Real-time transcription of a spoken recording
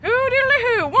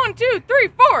2, 3,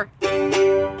 4.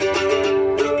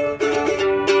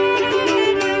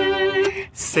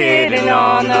 Sitting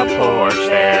on the porch,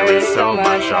 there is so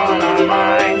much on our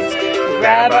minds. We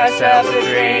grab ourselves a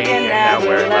drink and now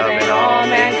we're loving all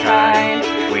mankind.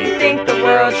 We think the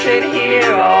world should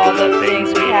hear all the things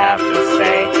we have to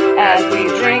say as we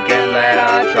drink and let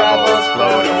our troubles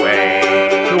float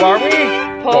away. Who are we?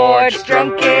 Porch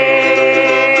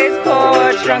Drunkies,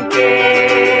 Porch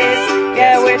Drunkies.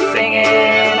 Yeah, we're singing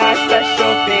our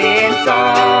special theme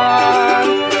song.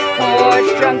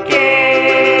 Porch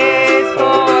Drunkies,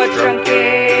 Porch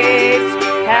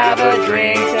Drunkies. Have a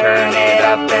drink, turn it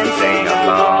up and sing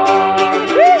along.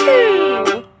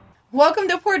 Woo-hoo! Welcome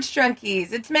to Porch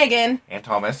Drunkies. It's Megan. And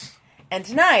Thomas. And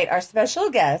tonight, our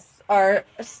special guests are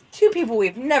two people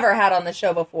we've never had on the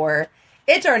show before.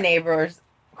 It's our neighbors,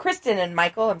 Kristen and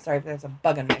Michael. I'm sorry if there's a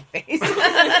bug in my face.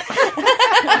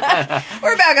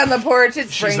 We're back on the porch.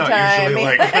 It's She's springtime. not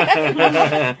usually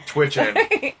like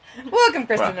twitching. Welcome,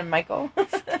 Kristen and Michael.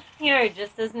 You're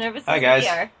just as nervous Hi, as guys. we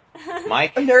are.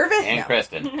 Mike Nervous? and No.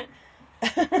 Kristen.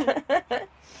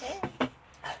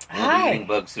 Hi. Eating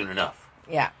bugs soon enough.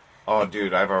 Yeah. Oh,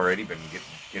 dude, I've already been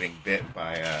getting bit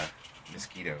by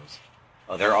mosquitoes.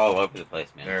 Oh, they're all over the place,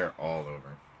 man. They're all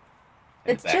over.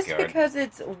 In It's the just backyard. because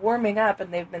it's warming up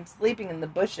and they've been sleeping in the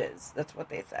bushes. That's what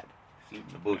they said. Sleep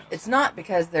in the bushes. It's not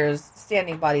because there's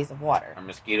standing bodies of water. Are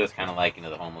mosquitoes kind of like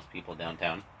the homeless people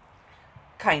downtown?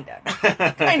 Kinda.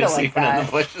 Kinda like Sleeping in that.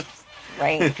 the bushes.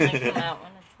 Right. I come out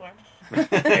when it's warm.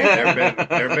 Hey,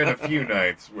 there have been a few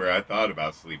nights where I thought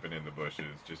about sleeping in the bushes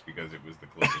just because it was the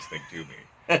closest thing to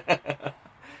me.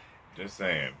 Just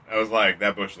saying. I was like,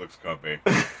 that bush looks comfy.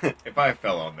 If I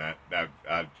fell on that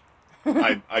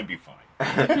I'd be fine.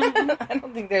 I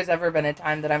don't think there's ever been a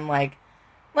time that I'm like,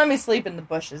 let me sleep in the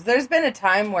bushes. There's been a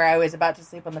time where I was about to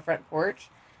sleep on the front porch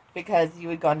because you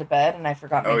had gone to bed and I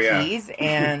forgot my keys.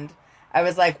 And I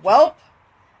was like, well,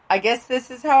 I guess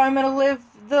this is how I'm going to live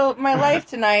my life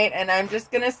tonight. And I'm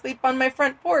just going to sleep on my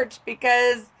front porch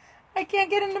because I can't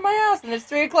get into my house. And it's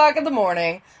 3 o'clock in the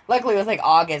morning. Luckily, it was like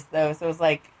August, though. So it was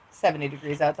like 70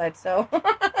 degrees outside still.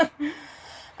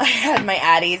 I had my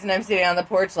Addies, and I'm sitting on the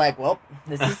porch like, well,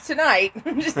 this is tonight.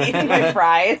 I'm just eating my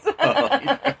fries.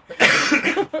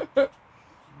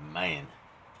 Man.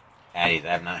 Addies,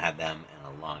 I have not had them in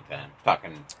a long time.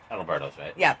 Talking Alberto's,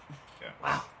 right? Yeah.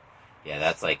 Wow. Yeah,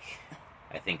 that's like,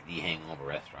 I think, the hangover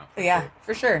restaurant. Yeah,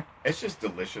 for sure. It's just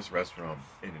delicious restaurant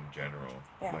in general.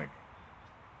 Yeah. Like,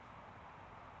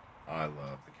 I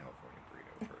love the California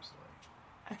burrito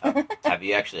personally. Have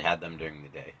you actually had them during the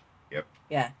day? Yep.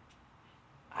 Yeah.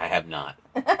 I have not.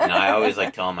 And I always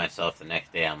like telling myself the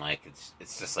next day, I'm like,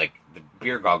 it's just like the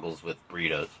beer goggles with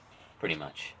burritos, pretty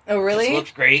much. Oh, really? It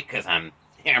looks great because I'm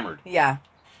hammered. Yeah.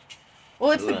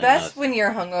 Well, it's the Really best nice. when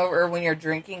you're hungover or when you're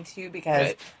drinking, too, because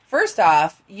Right. first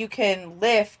off, you can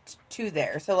lift to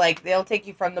there. So, like, they'll take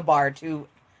you from the bar through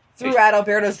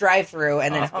Adalberto's drive-thru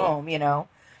and then Cool. home, you know.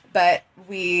 But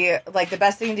the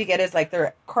best thing to get is, like,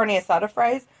 their carne asada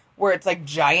fries, where it's, like,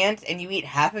 giant, and you eat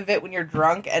half of it when you're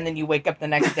drunk, and then you wake up the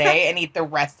next day and eat the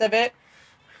rest of it.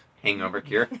 Hangover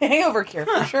cure? Hangover cure,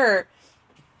 for sure.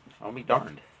 I'll be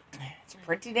darned. It's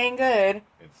pretty dang good.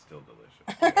 It's still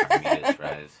delicious. Meat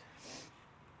fries.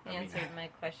 You answered my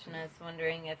question. I was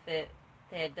wondering if they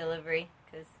had delivery,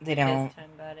 because They don't. talking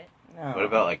about it. No. What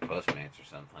about like Postmates or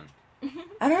something?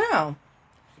 I don't know.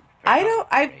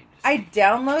 I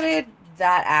downloaded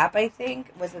that app, I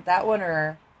think. Was it that one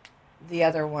or the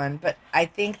other one? But I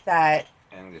think that...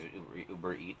 I think there's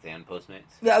Uber Eats and Postmates.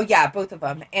 Oh, yeah, both of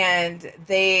them. And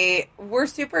they were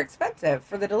super expensive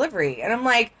for the delivery. And I'm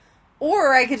like,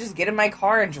 or I could just get in my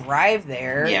car and drive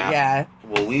there. Yeah.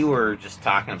 Well, we were just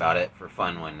talking about it for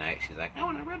fun one night. She's like, I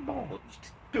want a Red Bull.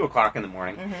 It's 2 o'clock in the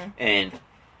morning. Mhm. And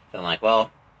I'm like,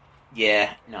 well,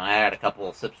 yeah, no, I had a couple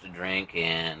of sips to drink,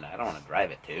 and I don't want to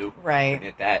drive it too. Right.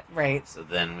 Forget that. Right. So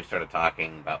then we started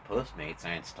talking about Postmates.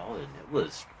 I installed it, and it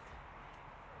was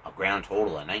a grand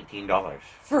total of $19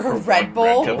 For a Red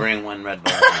Bull? to bring one Red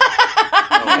Bull.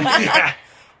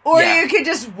 Or Yeah. you could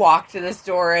just walk to the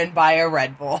store and buy a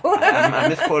Red Bull. I'm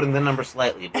misquoting the number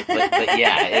slightly, but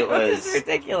yeah, it It's was.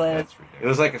 ridiculous. That's It ridiculous.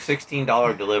 was like a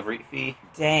 $16 delivery fee.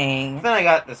 Dang. Then I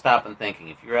got to stop and thinking,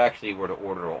 if you actually were to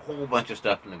order a whole bunch of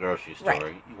stuff in the grocery store, Right.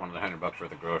 you wanted $100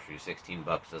 worth of groceries,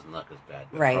 $16 doesn't look as bad.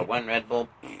 But Right. for one Red Bull,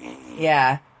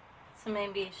 Yeah. So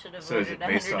maybe you should have So is ordered it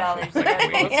based $100 off of, of like, Red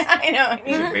weight? Bulls. Yeah, I know.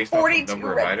 Is it based off the 42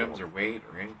 number of Red items Bulls. or weight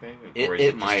or anything? it Or is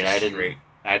just might. straight?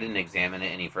 I didn't examine it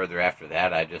any further after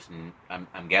that.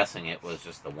 I'm guessing it was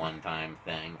just the one-time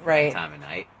thing for Right. that time of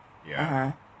night. Yeah.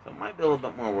 Uh-huh. So it might be a little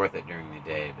bit more worth it during the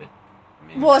day, but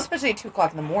Well, especially at 2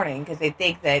 o'clock in the morning, because they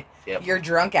think that Yep. you're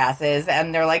drunk asses,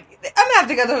 and they're like, I'm gonna have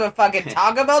to go to the fucking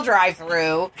Taco Bell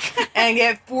drive-thru and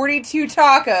get 42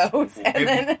 tacos, and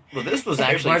then... Well, this was It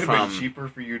actually might have from... been cheaper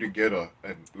for you to get an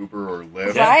Uber or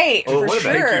Lyft. Right, Oh, for what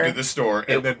about- Take you sure. to the store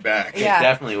and then back. It Yeah.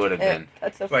 definitely would have been.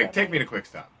 That's so Like, funny. take me to Quick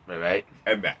Stop Right?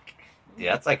 and back.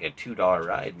 Yeah, that's like a $2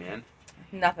 ride, man.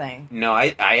 Nothing. No,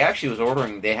 I actually was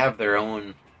ordering... They have their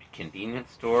own convenience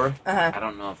store. Uh-huh. I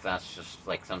don't know if that's just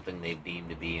like something they've deemed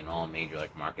to be in all major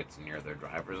like markets near their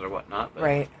drivers or whatnot. But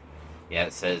Right. yeah,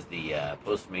 it says the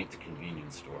Postmates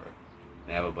convenience store.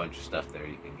 They have a bunch of stuff there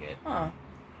you can get. Huh.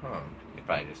 Huh. You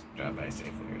probably just drive by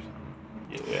safely or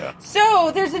something. Yeah.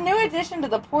 So, there's a new addition to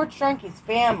the Porch Drunkies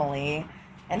family,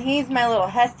 and he's my little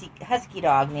husky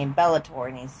dog named Bellator,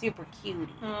 and he's super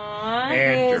cutie. Aww. And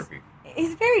Yes. derpy.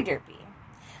 He's very derpy.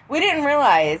 We didn't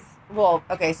realize... Well,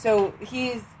 okay, so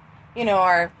he's,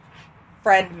 our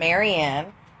friend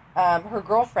Marianne, her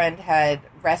girlfriend had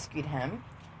rescued him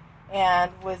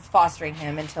and was fostering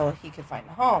him until he could find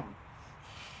a home.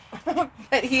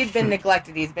 But he had been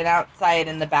neglected. He's been outside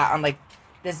in the back on, like,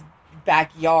 this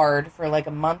backyard for, like,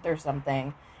 a month or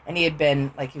something. And he had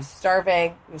been, like, he was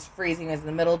starving. He was freezing. It was in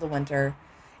the middle of the winter.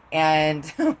 And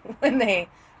when they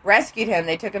rescued him,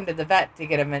 they took him to the vet to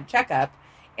get him a checkup.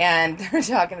 And they're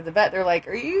talking to the vet. They're like,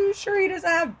 are you sure he doesn't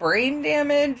have brain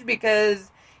damage?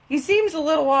 Because he seems a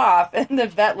little off. And the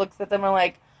vet looks at them and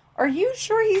like, are you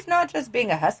sure he's not just being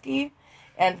a husky?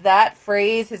 And that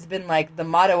phrase has been like the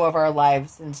motto of our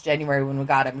lives since January when we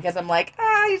got him. Because I'm like,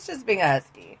 he's just being a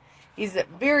husky. He's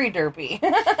very derpy.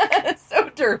 So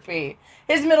derpy.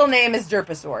 His middle name is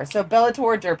Derpasaur. So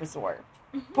Bellator Derpasaur.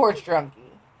 Porch Drunkie.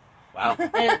 Wow.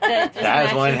 That That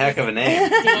is one heck of a name.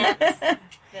 Dance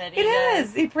that It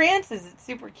is. He prances. It's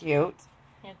super cute.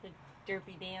 He has the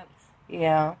derpy dance.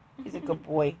 Yeah. He's a good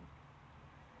boy.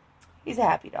 He's a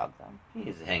happy dog, though.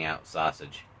 He's a hangout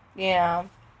sausage. Yeah.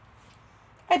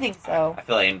 I think so. I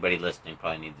feel like anybody listening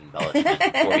probably needs embellishment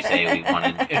before we say we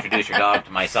want to introduce your dog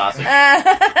to my sausage.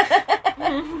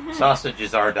 Sausage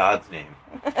is our dog's name.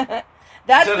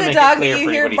 That's So to the make it dog clear that you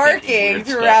for hear anybody thinking barking weird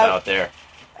stuff throughout out there.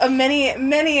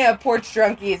 many a Porch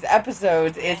Drunkies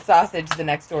episodes is Sausage, the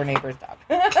next door neighbor's dog.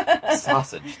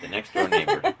 Sausage, the next door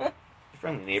neighbor. Your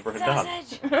friendly neighborhood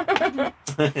Sausage. dog.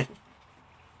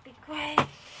 Be quiet.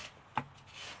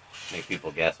 Make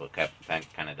people guess what kind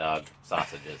of dog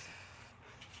sausage is.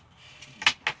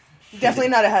 Definitely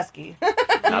not a husky.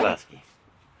 Not husky.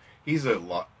 He's a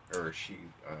lot, or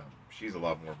she's a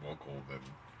lot more vocal than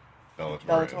Bellator.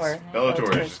 Bellator. Is. Bellator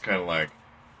Bellator is just kind of like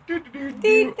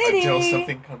Dee-dee-dee. until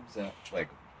something comes up, like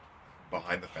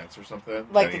behind the fence or something.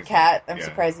 Like then the he's cat. I'm yeah.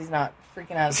 surprised he's not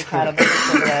freaking out at the cat on the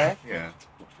roof over there. Yeah.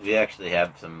 We actually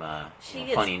have some She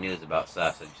gets- funny news about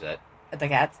sausage that At the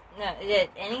cats? No,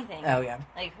 anything. Oh, yeah.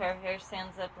 Like her hair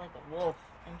stands up like a wolf,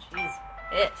 and she's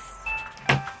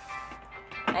pissed.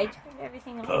 I turned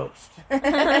everything off. post.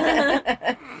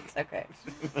 It's okay.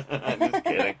 I'm just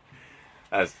kidding.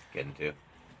 I was kidding too.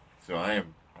 So I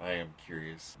am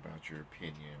curious about your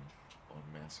opinion on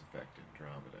Mass Effect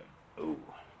Andromeda. Ooh.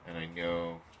 And I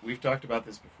know we've talked about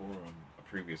this before on a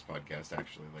previous podcast,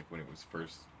 actually, like when it was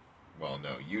first. Well,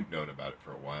 no, you'd known about it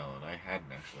for a while, and I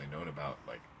hadn't actually known about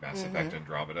like Mass Effect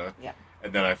Andromeda. Yeah.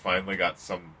 And then I finally got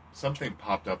something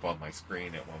popped up on my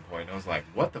screen at one point, and I was like,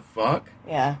 "What the fuck?"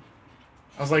 Yeah.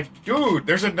 I was like, "Dude,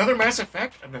 there's another Mass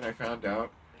Effect!" And then I found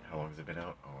out how long has it been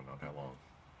out? Oh, not that long.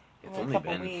 It's A only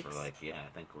couple been weeks. for like, I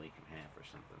think a week and a half or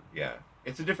something. Yeah,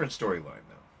 it's a different storyline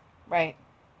though. Right.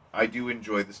 I do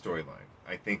enjoy the storyline.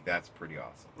 I think that's pretty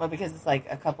awesome. Well, because it's like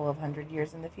a couple of 100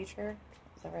 years in the future.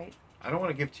 Is that right? I don't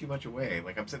want to give too much away.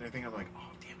 Like I'm sitting there thinking, I'm like,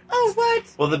 "Oh, damn it!" Oh, what?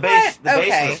 Well, the base of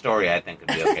Okay. the story, I think, would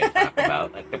be okay to talk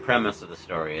about. Like the premise of the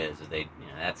story is they,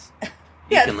 that's you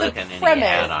Yeah, can it's look the at any premise.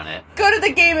 ad on it. Go to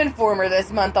the Game Informer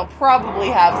this month. They'll probably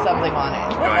have something on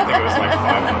it. No, I think it was like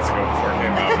 5 months ago before it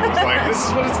came out. It was like, this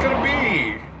is what it's gonna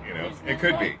be. You know, it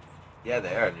could be. Yeah,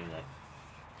 they are.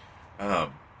 They're like,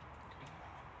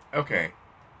 Okay.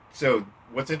 So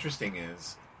what's interesting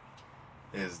is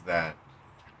that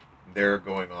they're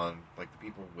going on, like the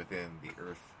people within the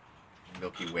Earth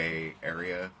Milky Way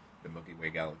area, the Milky Way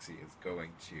galaxy is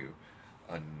going to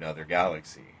another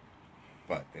galaxy,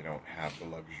 but they don't have the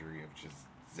luxury of just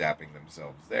zapping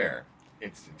themselves there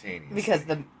instantaneously. Because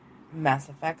the Mass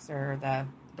Effects or the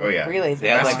Oh yeah, relays. They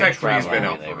have Mass like a Effect 3 has been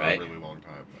travel out relay, for right? a really long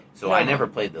time. But so I never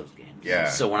played those games. Yeah.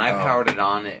 So when I Oh. powered it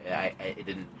on, it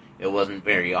didn't. It wasn't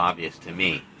very obvious to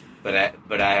me. But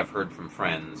I have heard from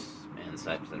friends and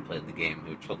such that played the game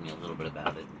who told me a little bit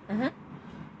about it.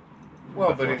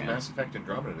 Well, but in beforehand. Mass Effect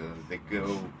Andromeda,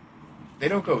 they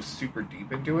don't go super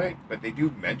deep into it, but they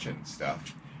do mention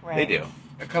stuff. Right. They do.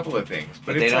 A couple of things,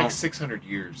 but They it's don't- like 600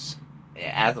 years.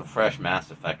 As a fresh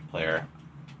Mass Effect player,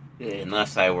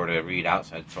 unless I were to read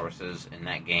outside sources in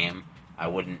that game, I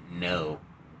wouldn't know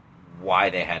why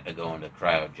they had to go into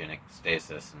cryogenic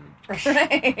stasis and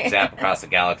Right. zap across the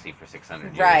galaxy for 600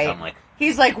 years. Right. I'm like,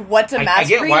 He's like, what's a I mass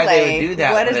get relay? why they would do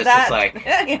that, What but is it's that? just like-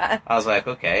 yeah. I was like,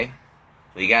 okay,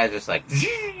 well, you guys just like,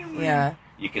 Yeah.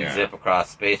 you can Yeah. zip across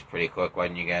space pretty quick. Why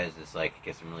didn't you guys just like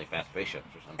get some really fast spaceships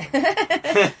or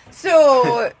something?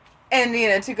 So,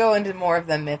 and to go into more of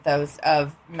the mythos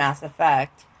of Mass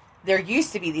Effect, there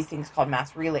used to be these things called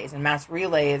mass relays, and mass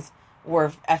relays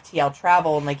were FTL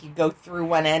travel, and like you go through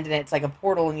one end and it's like a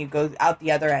portal and you go out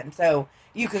the other end. So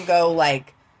you can go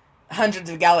like hundreds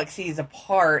of galaxies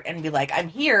apart and be like, I'm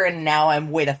here and now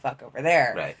I'm way the fuck over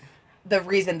there. Right. The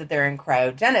reason that they're in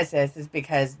cryogenesis is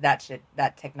because that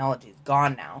technology is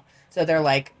gone now. So they're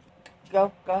like,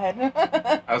 go ahead.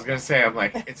 I was going to say, I'm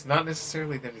like, it's not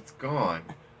necessarily that it's gone,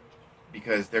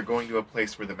 because they're going to a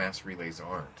place where the mass relays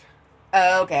aren't.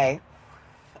 Okay.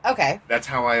 That's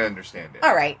how I understand it.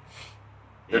 All right.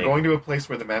 They're Yeah. going to a place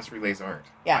where the mass relays aren't.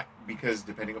 Yeah. Because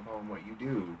depending upon what you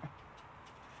do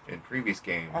in previous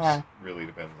games, Uh-huh. really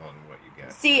depends on what you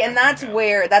get. See, and that's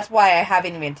why I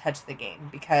haven't even touched the game,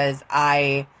 because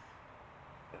I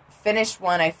finished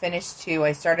 1, I finished 2,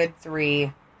 I started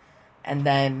 3, and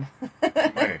then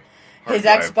Hey, hard his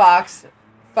drive. Xbox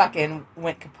fucking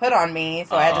went kaput on me,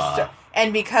 so I had to start.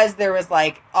 And because there was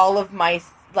like all of my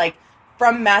like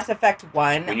from Mass Effect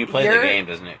 1, When you play the game,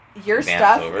 doesn't it? your advance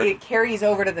stuff over? it carries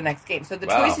over to the next game. So the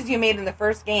Wow. choices you made in the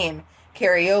first game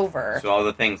carry over. So all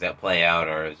the things that play out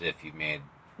are as if you made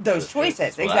Those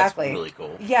choices, Well, exactly. That's really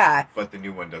cool. Yeah. But the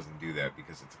new one doesn't do that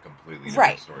because it's a completely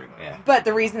Right. different storyline. Yeah. But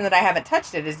the reason that I haven't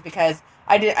touched it is because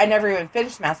I never even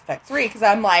finished Mass Effect 3, because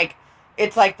I'm like,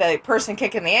 it's like the person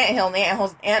kicking the anthill, and the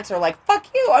ants are like, fuck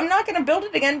you, I'm not going to build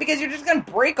it again because you're just going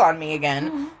to break on me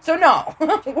again. So no, we're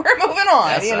moving on,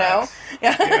 That you know? sucks.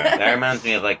 Yeah. That reminds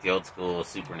me of like the old school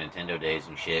Super Nintendo days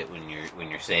and shit when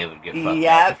your save would get fucked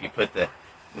Yep. up if you put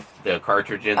the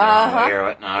cartridge in the wrong way or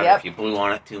whatnot, Yep. or if you blew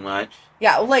on it too much.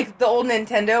 Yeah, like the old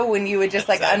Nintendo when you would just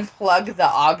like That sucks. unplug the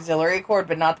auxiliary cord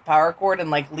but not the power cord and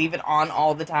like leave it on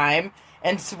all the time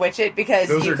and switch it because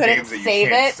Those you are couldn't games that you save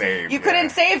can't it. save, You yeah. couldn't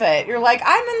save it. You're like,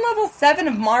 I'm in level 7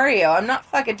 of Mario. I'm not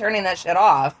fucking turning that shit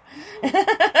off.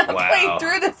 I'm Wow. playing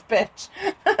through this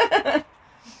bitch.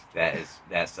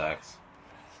 That sucks.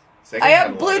 Sega I had have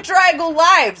a lot blue of- triangle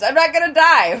lives. I'm not gonna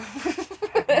die.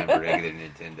 Never regular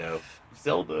Nintendo.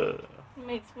 Zelda. It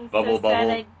makes me Bubble, so sad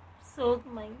bubble. I sold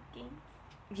my game.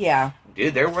 Yeah.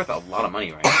 Dude, they're worth a lot of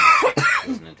money right now.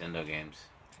 Those Nintendo games.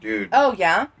 Dude, Oh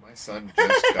yeah. my son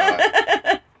just got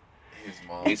his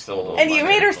mom. He sold And you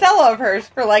made her sell of hers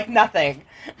for like nothing.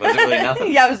 Was it really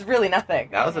nothing? Yeah, it was really nothing.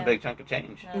 That was a Yeah. big chunk of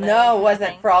change. that No, it was wasn't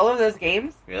nothing. for all of those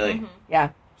games. Really? Mhm. Yeah.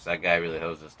 So that guy really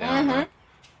hosed us down. Mhm. Huh?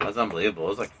 That was unbelievable. It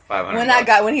was like 500. When that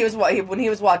guy when he was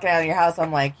walking out of your house,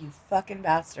 I'm like, you fucking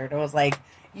bastard. I was like,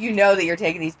 you know that you're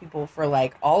taking these people for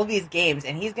like all of these games,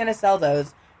 and he's gonna sell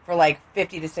those for like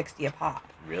 50 to 60 a pop.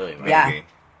 Really? Maybe. Yeah.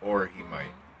 Or he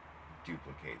might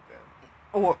duplicate them.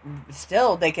 Or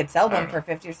still, they could sell I them don't for know.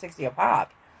 50 or 60 a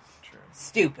pop. True.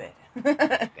 Stupid. Damn.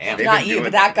 They've Not been you, doing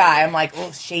but that that. guy. I'm like,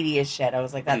 oh, shady as shit. I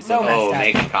was like, that's so Oh, messed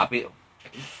up.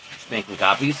 making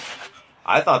copies.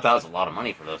 I thought that was a lot of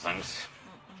money for those things.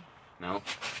 No.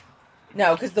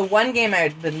 No, because the one game I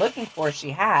had been looking for, she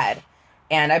had,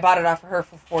 and I bought it off of her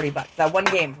for $40. That one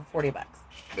game for $40.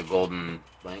 The Golden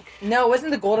Link. No, it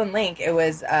wasn't the Golden Link. It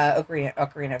was Ocarina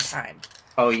of Time.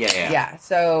 Oh yeah. Yeah.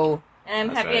 So And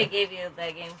I'm That's happy I right. gave you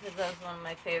that game because that was one of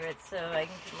my favorites, so I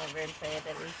can come over and play it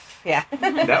at least. yeah.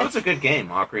 That was a good game,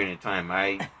 Ocarina of Time.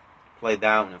 I played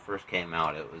that when it first came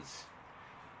out. It was.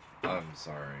 I'm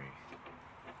sorry.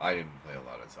 I didn't play a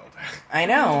lot of Zelda. I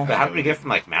know. But how did we get from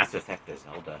like Mass Effect to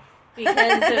Zelda? Because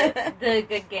the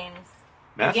good games.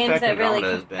 Mass games Effect that really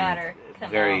Andromeda has matter been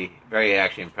come very, very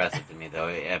actually impressive to me, though.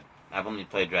 I've only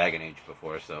played Dragon Age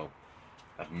before, so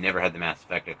I've never had the Mass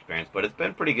Effect experience, but it's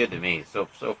been pretty good to me. So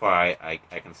far, I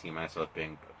can see myself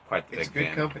being quite the It's big good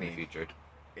fan company. in the future.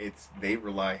 They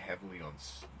rely heavily on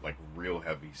like real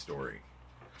heavy story.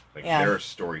 Like Yeah. their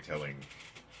storytelling.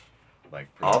 Like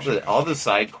All production. the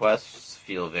side quests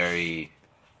feel very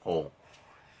whole.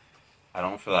 I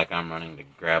don't feel like I'm running to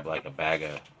grab like a bag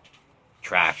of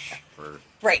trash for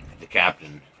Right. the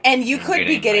captain. And you I'm could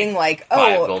be getting like,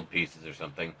 5 oh, gold pieces or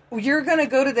something. you're going to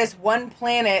go to this one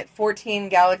planet 14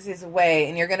 galaxies away,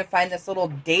 and you're going to find this little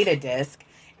data disk,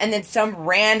 and then some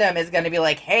random is going to be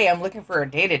like, hey, I'm looking for a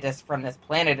data disk from this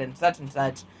planet and such.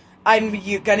 I'm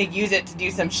going to use it to do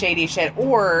some shady shit.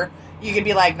 Or you could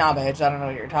be like, nah, bitch, I don't know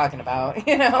what you're talking about,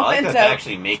 you know? I like and that so, they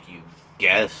actually make you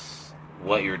guess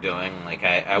what you're doing. Like,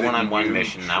 I went on one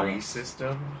mission. Tree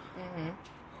system? Mm-hmm.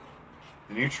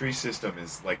 The new tree system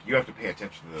is, like, you have to pay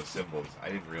attention to those symbols. I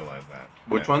didn't realize that.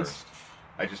 Which ones? First.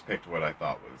 I just picked what I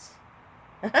thought was...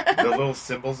 the little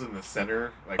symbols in the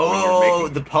center. Like when you're Oh,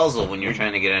 making, the puzzle when you're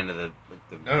trying to get into the...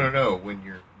 No. When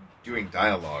you're doing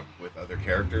dialogue with other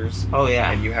characters... Oh, yeah.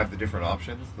 And you have the different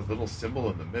options, the little symbol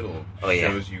in the middle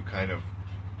shows you kind of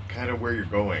where you're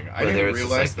going. I didn't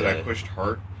realize that I pushed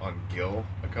heart on Gil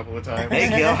a couple of times. Hey,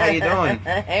 Gil, how you doing?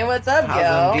 Hey, what's up, How's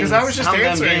Gil? them Because I was just How's them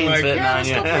answering, games like, fitting yeah, on let's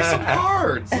you? go play some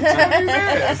cards. Let's go do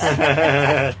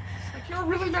this. Like, you're a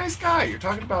really nice guy. You're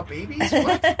talking about babies?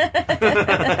 What?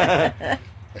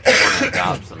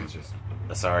 Adopt some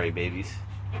Asari babies.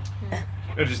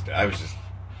 It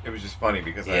was just funny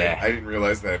because I didn't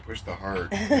realize that I pushed the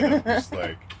heart. And I'm just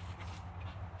like,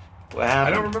 What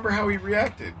happened? I don't remember how he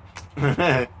reacted.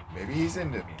 Maybe he's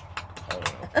into me. I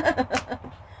don't know.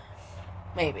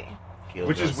 Maybe.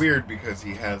 Which is weird because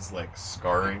he has like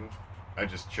scarring. I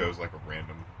just chose like a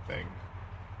random thing.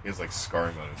 He has like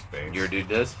scarring on his face. Your dude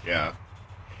does? Yeah.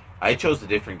 I chose a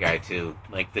different guy too.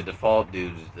 Like the default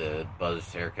dude is the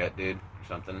buzzed haircut dude or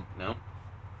something. No?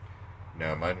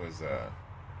 No, mine was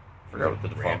Forgot what the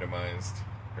default. randomized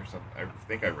or something. I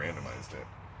think I randomized it.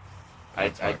 I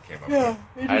That's how it came up Yeah,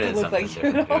 with. it I doesn't did look like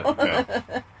something you at all. different,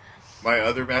 Yeah. My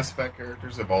other Mass Effect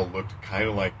characters have all looked kind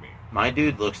of like me. My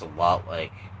dude looks a lot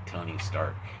like Tony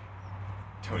Stark.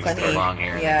 Tony Funny. The Stark. long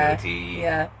hair and Yeah. the goatee.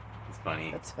 Yeah, It's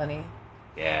funny. that's funny.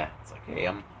 Yeah. It's like, hey,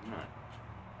 I'm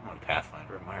not a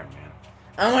Pathfinder. I'm Iron Man.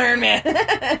 I'm Iron Man.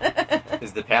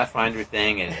 Is the Pathfinder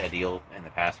thing a deal in the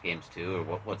past games too,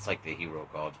 or what's like the hero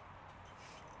called?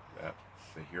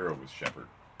 The hero was Shepard.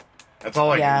 That's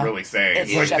all I Yeah. can really say.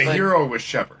 It's Like Shepard. the hero was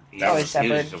Shepard. He always was, he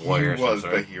was Shepard. a warrior. He of was some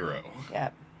the sort. hero. Yeah.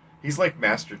 He's like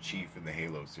Master Chief in the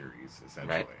Halo series,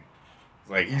 essentially. Right. It's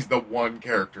like he's the one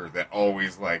character that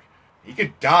always like he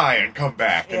could die and come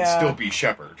back and Yeah. still be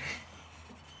Shepard.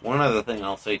 One other thing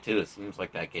I'll say too, it seems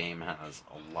like that game has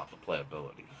a lot of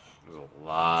playability. There's a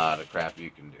lot of crap you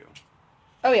can do.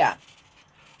 Oh yeah.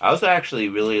 I was actually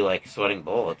really like sweating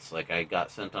bullets. Like I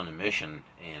got sent on a mission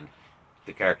and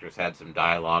the characters had some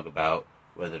dialogue about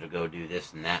whether to go do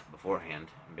this and that beforehand.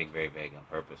 I'm being very vague on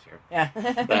purpose here. Yeah.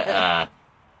 But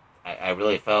I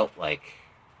really felt like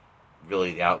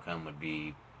really the outcome would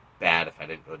be bad if I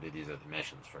didn't go do these other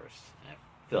missions first. And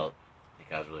I felt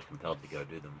like I was really compelled to go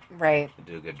do them. Right. To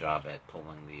do a good job at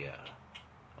pulling the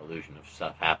illusion of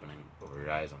stuff happening over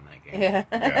your eyes on that game. Yeah.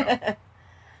 Yeah.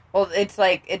 Well, it's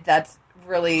like that's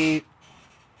really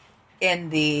in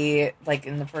the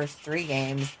first 3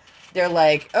 games. They're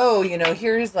like, oh,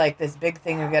 here's like this big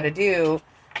thing we've got to do.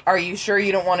 Are you sure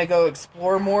you don't want to go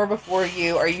explore more before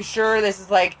you? Are you sure this is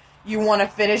like you want to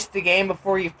finish the game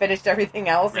before you finished everything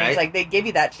else? And Right. it's like they give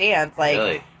you that chance. Like,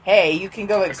 Really? hey, you can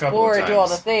go couple of explore and do all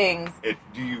the times. things.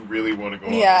 Do you really want to go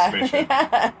on Yeah. this mission?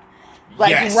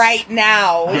 Like Yes. right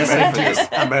now. I'm ready for this.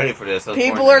 I'm ready for this. I was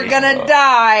People born are to be- gonna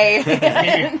die.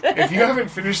 I mean, if you haven't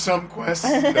finished some quests,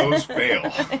 those fail.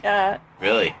 Yeah.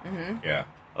 Really? Hmm. Yeah.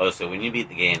 Oh, so when you beat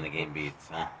the game beats,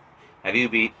 huh? Have you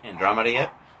beat Andromeda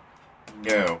yet?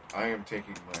 No, I am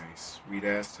taking my sweet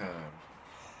ass time.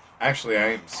 Actually,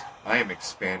 I am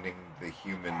expanding the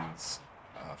human's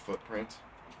footprint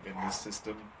in this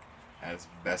system as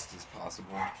best as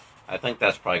possible. I think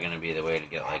that's probably going to be the way to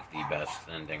get like the best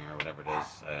ending or whatever it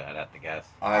is. I'd have to guess.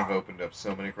 I've opened up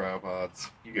so many cryopods.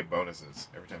 You get bonuses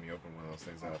every time you open one of those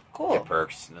things up. Cool. Get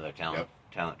perks, another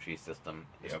talent tree system.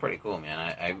 It's pretty cool, man.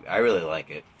 I really like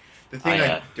it. The thing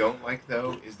I I don't like,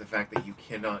 though, is the fact that you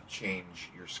cannot change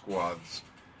your squad's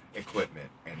equipment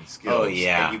and skills. Oh,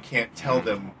 yeah. And you can't tell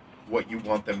them what you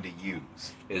want them to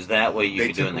use. Is that what you They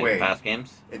could do took in the away- past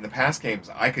games? In the past games,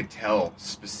 I could tell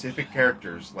specific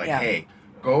characters, like, Yeah. hey,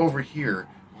 go over here,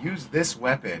 use this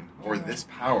weapon or this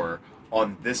power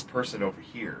on this person over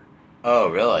here. Oh,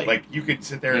 really? Like, you could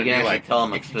sit there You and can be actually like, tell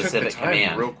them a if you took specific the time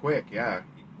command. real quick, yeah,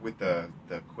 with the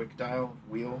quick dial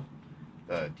wheel,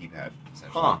 the D-pad,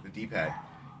 essentially, Huh. the D-pad,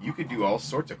 you could do all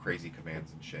sorts of crazy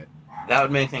commands and shit. That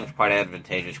would make things quite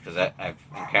advantageous because I've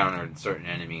encountered certain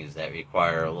enemies that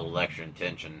require a little extra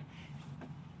attention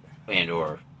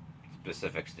and/or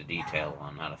specifics to detail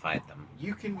on how to fight them.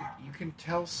 You can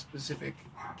tell specific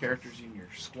characters in your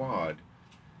squad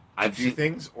I've do seen,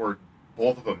 things, or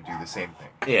both of them do the same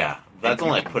thing. yeah, that's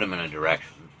only put them in a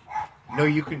direction. No,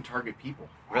 you can target people.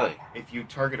 Really? If you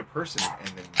target a person and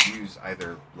then use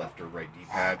either left or right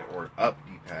D-pad or up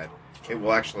D-pad, it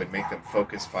will actually make them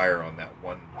focus fire on that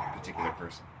one particular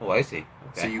person. Oh, I see.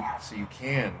 Okay. So you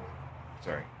can.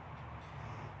 Sorry.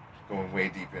 going way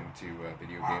deep into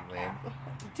video game land.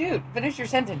 Dude, finish your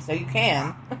sentence so you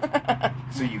can.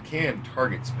 So you can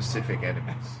target specific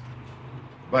enemies,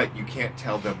 but you can't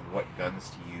tell them what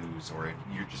guns to use, or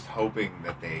you're just hoping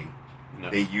that they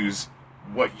use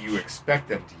what you expect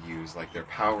them to use, like their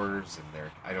powers and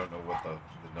their... I don't know what the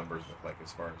numbers look like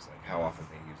as far as like how often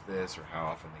they use this or how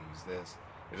often they use this.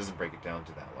 It doesn't break it down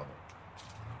to that level.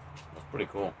 That's pretty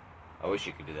cool. I wish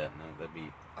you could do that. No, that'd be...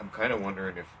 I'm kind of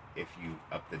wondering if you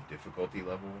up the difficulty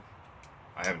level...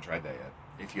 I haven't tried that yet.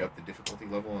 If you up the difficulty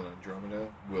level in Andromeda,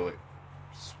 will it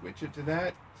switch it to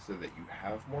that so that you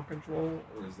have more control?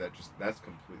 Or is that just... That's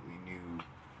completely new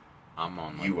I'm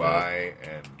on like UI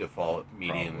and... default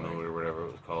medium probably. mode or whatever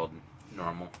it was called.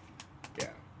 Normal.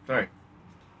 Yeah. Sorry.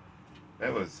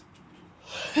 That was...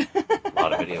 A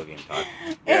lot of video game talk.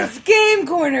 It's Game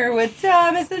Corner with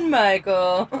Thomas and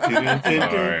Michael.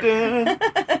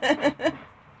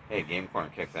 Hey, Game Corner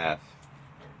kicks ass.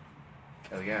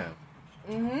 Hell yeah.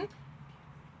 Mm-hmm.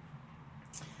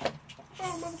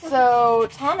 So,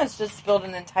 Thomas just spilled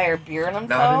an entire beer on himself.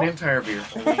 Not an entire beer.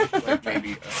 Only like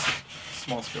maybe a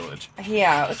small spillage.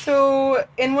 Yeah, so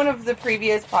in one of the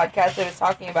previous podcasts, I was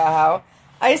talking about how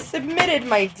I submitted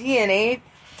my DNA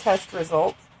test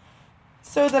results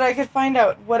so that I could find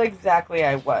out what exactly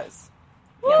I was.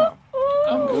 You know.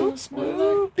 I'm gonna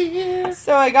smell like beer.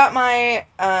 So I got my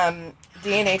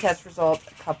DNA test results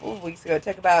a couple of weeks ago.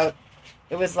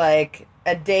 It was like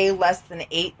a day less than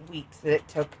 8 weeks that it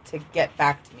took to get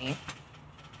back to me.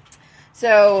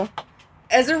 So,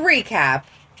 as a recap,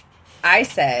 I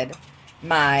said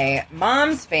my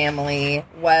mom's family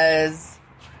was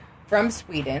from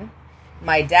Sweden.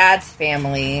 My dad's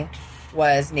family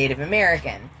was Native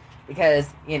American. Because,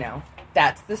 you know,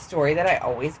 that's the story that I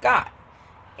always got.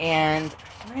 And,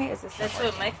 why is this That's not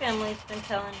what working? my family's been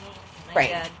telling me. My Right.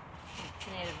 dad,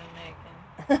 Native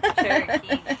American.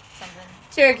 Cherokee, something.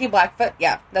 Cherokee Blackfoot,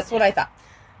 yeah, that's what I thought.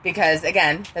 Because,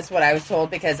 again, that's what I was told,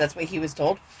 because that's what he was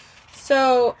told.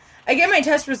 So, I get my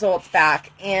test results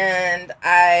back, and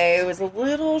I was a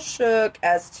little shook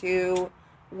as to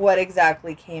what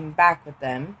exactly came back with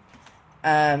them.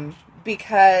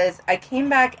 Because I came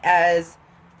back as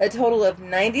a total of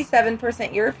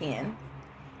 97% European,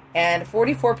 and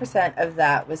 44% of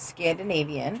that was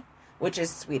Scandinavian, which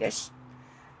is Swedish.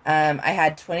 I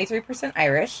had 23%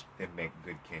 Irish. They make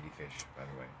good candy fish, by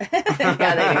the way.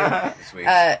 Yeah, they do. The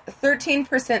Swedes.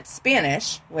 13%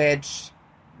 Spanish, which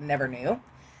never knew.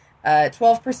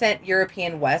 12%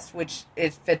 European West, which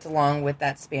it fits along with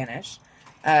that Spanish.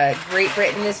 Great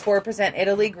Britain is 4%.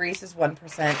 Italy, Greece is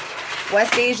 1%.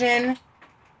 West Asian,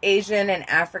 and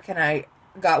African, I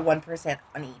got 1%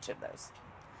 on each of those.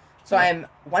 So I'm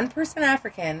 1%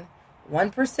 African,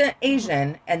 1%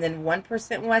 Asian, and then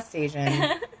 1% West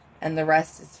Asian, and the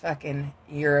rest is fucking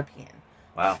European.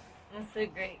 Wow. That's a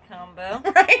great combo.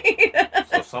 Right?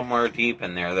 So somewhere deep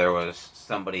in there was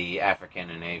somebody African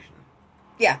and Asian.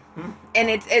 Yeah. And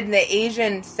it's in the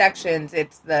Asian sections,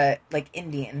 it's the, like,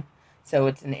 Indian. So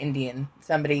it's an Indian,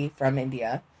 somebody from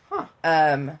India. Huh.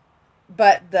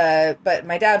 But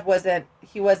my dad wasn't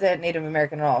Native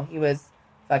American at all. He was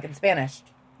fucking Spanish.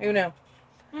 Who knew?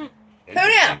 Who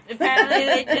knew? Apparently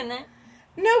they didn't.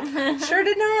 Nope. Sure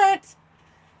did not.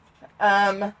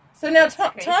 So now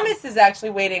Crazy. Thomas is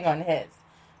actually waiting on his.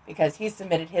 Because he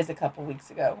submitted his a couple weeks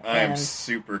ago. I'm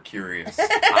super curious.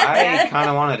 I kind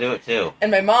of want to do it too.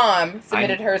 And my mom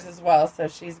submitted hers as well, so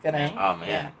she's gonna... Oh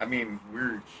man. I mean,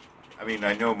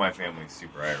 I know my family's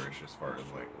super Irish as far as,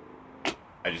 like,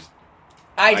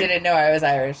 I didn't know I was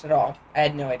Irish at all. I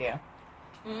had no idea.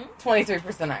 Hmm?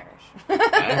 23%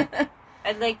 Irish.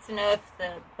 I'd like to know if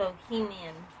the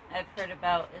Bohemian I've heard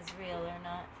about is real or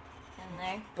not in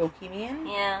there. Bohemian?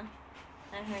 Yeah.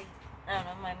 I don't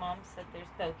know, my mom said there's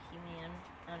Bohemian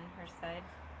on her side.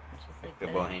 Which is like The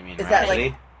Bohemian Is that Rhapsody.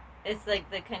 like- It's like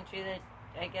the country that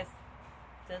I guess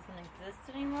doesn't exist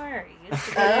anymore, or it used to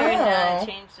be there and now Oh. it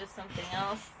changed to something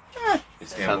else.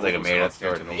 Sounds like a made-up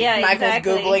story to me. Yeah, Michael's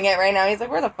exactly. Googling it right now. He's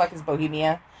like, where the fuck is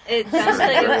Bohemia? It sounds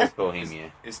like Where is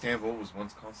Bohemia? Istanbul was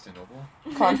once Constantinople.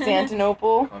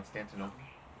 Constantinople? Constantinople.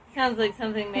 sounds like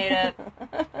something made up.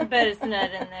 I bet it's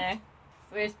not in there.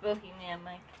 Where's Bohemia,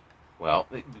 Mike? Well,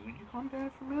 would you calm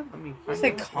down for a minute? Let me I find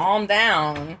said, out. calm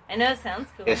down. I know it sounds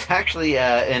cool. It's actually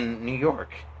in New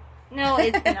York. No,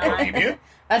 it's not. Bohemia?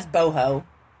 That's boho.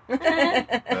 No,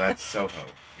 that's Soho.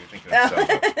 You're thinking of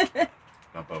Soho,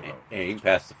 not Boho. Yeah, you can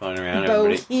pass the phone around.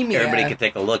 Bohemia. Everybody can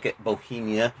take a look at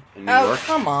Bohemia in New Oh, York.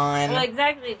 come on. Well,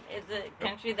 exactly. It's a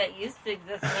country that used to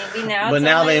exist. Maybe now. But it's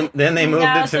now only, they moved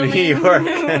now it it's to only New York.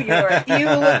 New York. You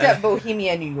looked at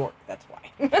Bohemia, New York. That's why.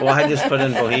 Well, I just put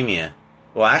in Bohemia.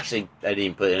 Well, actually, I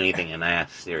didn't put anything in. I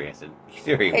asked Siri. I said,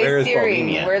 Siri, Hey where is Siri,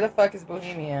 Bohemia? where the fuck is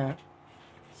Bohemia?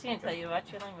 She didn't tell you to watch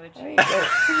your language. There you go.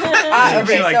 She'd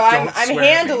be Okay, like, so "Don't I'm swear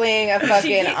at handling a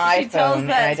fucking iPhone. She tells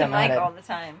and I that to don't know how Mike to- all the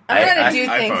time. I'm gonna I- do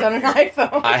I- things iPhone. on an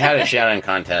iPhone. I had a shouting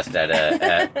contest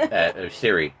at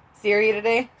Siri. Siri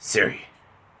today. Siri,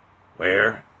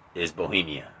 where is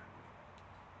Bohemia?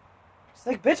 She's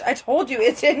like, bitch, I told you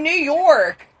it's in New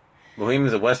York. Bohemia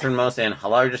is the westernmost and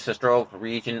largest historical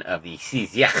region of the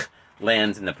Czech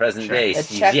lands in the present day. The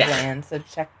Czech Czech. land, so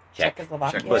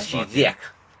Czechoslovakia. Well, Czech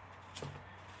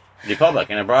Republic.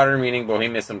 In a broader meaning,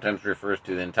 Bohemia sometimes refers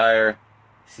to the entire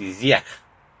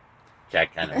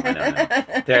Czech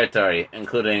territory,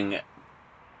 including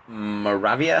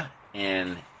Moravia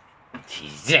and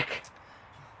Czech.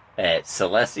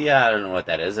 Silesia, I don't know what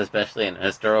that is, especially in a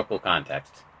historical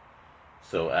context.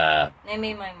 So,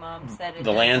 Maybe my mom said it.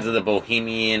 the lands of the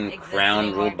Bohemian exist crown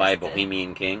anymore, ruled by just to-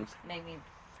 Bohemian kings. Make me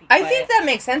be I quiet. think that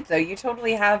makes sense, though. You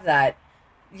totally have that.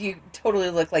 You totally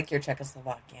look like you're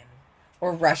Czechoslovakian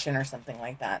or Russian or something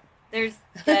like that. There's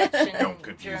Dutch and Don't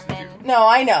confuse the German, two. No,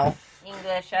 I know.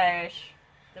 English, Irish,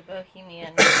 the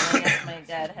Bohemian. I guess my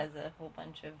dad has a whole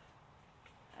bunch of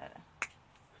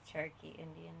Cherokee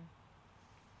Indian.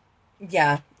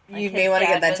 Yeah, Like you his may want to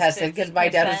get dad that was tested because my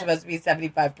dad was 50%. supposed to be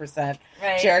 75%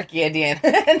 Right. Cherokee Indian,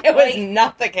 and it was Like,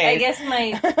 not the case. I guess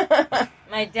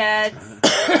my dad's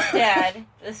dad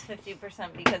was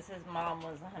 50% because his mom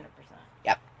was 100%.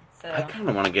 Yep. So I kind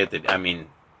of want to get the. I mean,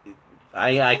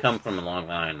 I come from a long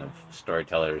line of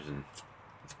storytellers and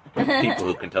people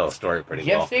who can tell a story pretty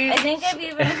well. I think I've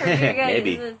even heard your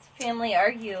Maybe. guys' family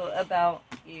argue about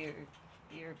your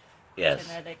Yes.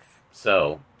 genetics.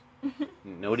 So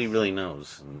nobody really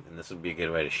knows, and this would be a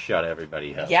good way to shut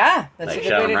everybody up. Yeah, that's Like, a good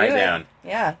shut way them to right do down. it.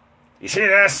 Yeah, You see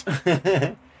this?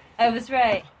 I was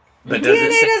right. But does DNA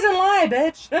it say, doesn't lie,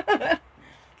 bitch.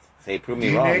 say prove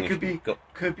me wrong? DNA if could you be go,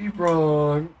 could be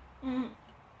wrong. Mm.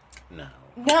 no.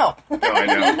 no. No, I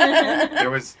know. There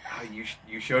was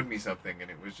you showed me something,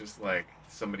 and it was just like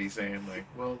somebody saying like,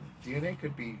 "Well, DNA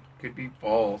could be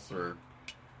false," or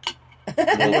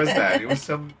what was that? It was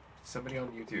somebody on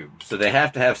YouTube. So they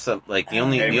have to have some like the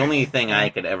Anyway. only thing I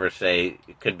could ever say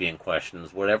it could be in question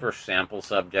is whatever sample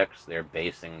subjects they're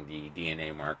basing the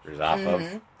DNA markers off of.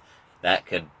 Mhm. That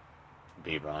could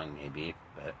be wrong, maybe,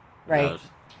 but who Right. knows?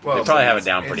 Well, They probably have it it's-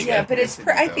 down it's pretty Yeah, good. but it's.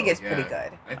 ethnicity, I think though, it's pretty yeah.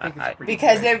 good I think I- it's pretty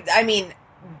because good.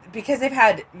 they've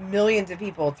had millions of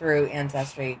people through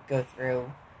Ancestry go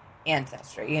through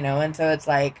Ancestry, you know, and so it's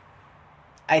like,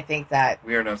 I think that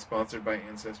We are not sponsored by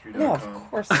Ancestry.com. no, of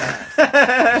course not.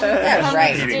 Yeah, How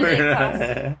right. much did it cost?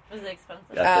 Was it expensive?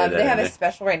 Yeah. They have a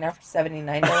special right now for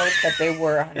 $79, but they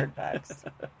were $100.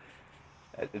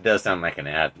 It does sound like an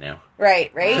ad now.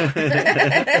 Right. Find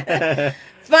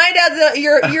out that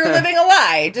you're living a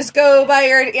lie. Just go buy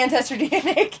your Ancestry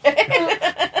DNA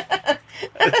kit.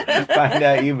 Find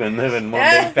out you've been living one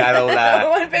big fat old lie.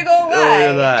 One big old Your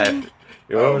whole lie. life.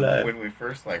 Your whole life. When we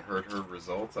first heard her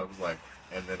results, I was like,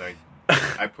 and then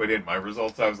I put in my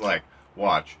results. I was like,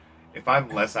 watch. If I'm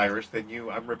less Irish than you,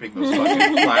 I'm ripping those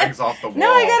fucking flags off the wall. No,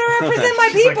 I gotta represent my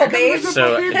She's like, people, I gotta babe. represent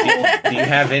So, my people. do you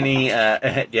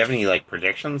have any like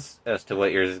predictions as to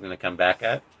what yours is going to come back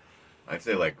at? I'd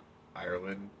say like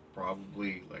Ireland,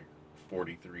 probably like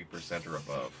 43% or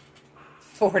above.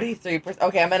 43%.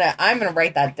 Okay, I'm gonna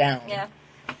write that down. Yeah.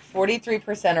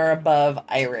 43% or above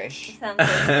Irish. Sounds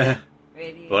like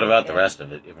radio. What about the rest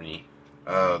of it? You have any?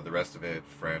 The rest of it,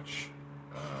 French,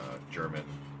 German.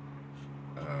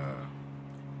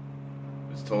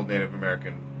 Was told Native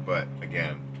American, but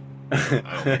again, I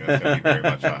don't think that's going to be very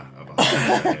much of a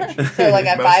high percentage. So like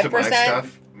at Most of my 5%?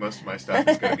 stuff- Most of my stuff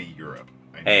is going to be Europe.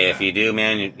 I know Hey, if that you do,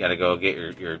 man, you got to go get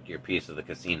your piece of the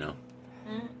casino.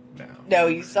 now. No,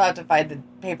 you still have to find the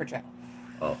paper trail.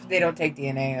 Oh, They don't take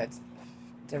DNA. It's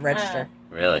to register.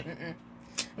 really? Mm-mm.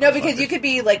 No, because you could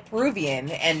be like Peruvian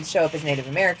and show up as Native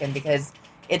American because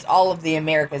it's all of the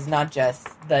Americas, not just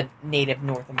the Native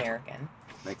North American.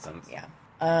 Makes sense. Yeah.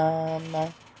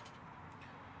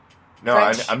 No,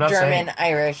 French, I'm not German, saying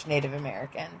Irish, Native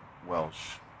American.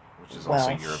 Welsh, which is also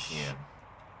Welsh. European.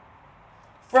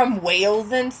 From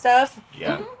Wales and stuff.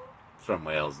 Yeah. From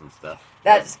Wales and stuff.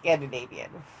 That's Scandinavian.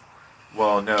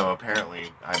 Well, no,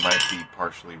 apparently I might be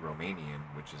partially Romanian,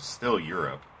 which is still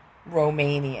Europe.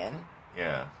 Romanian.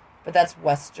 Yeah. But that's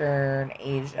Western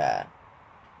Asia.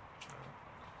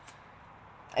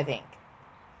 I think.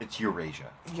 It's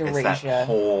Eurasia. It's Eurasia. that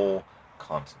whole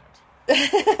continent.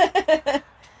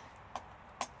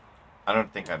 I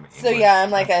don't think I'm English. So yeah, I'm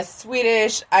like a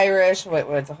Swedish, Irish.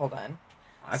 Hold on.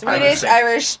 I Swedish, think-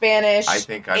 Irish, Spanish, I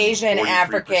think I'm Asian, 43%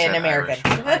 African, Irish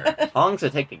American. and higher. How long does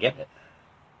it take to get it?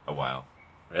 a while.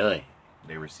 Really?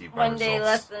 They received my 1 day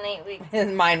less than 8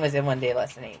 weeks. Mine was in 1 day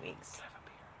less than 8 weeks.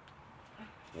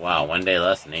 Wow, 1 day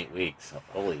less than 8 weeks.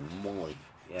 Holy moly.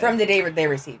 Yeah. From the day they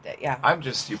received it, yeah. I'm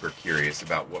just super curious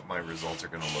about what my results are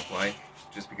going to look like.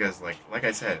 Just because, like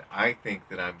I said, I think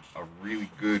that I'm a really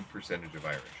good percentage of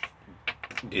Irish.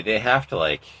 Do they have to,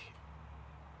 like,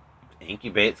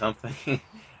 incubate something?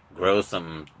 Grow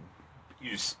some...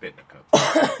 You just spit in a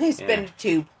cup. You spit in a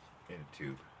tube. In a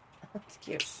tube. That's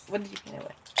cute. What did you do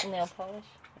with? Nail polish.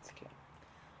 That's cute.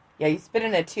 Yeah, you spit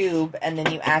in a tube, and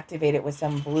then you activate it with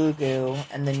some blue goo,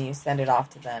 and then you send it off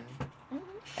to them.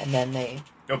 And then they...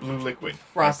 No, blue liquid.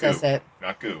 Process it.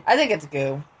 Not goo. I think it's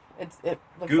goo. It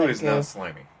looks Goo like is not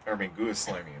slimy. Goo is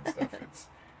slimy and stuff.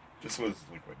 This was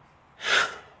liquid.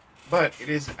 But it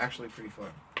is actually pretty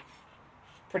fun.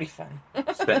 Pretty fun.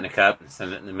 Spit in a cup and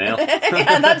send it in the mail.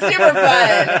 Yeah, that's super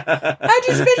fun. How'd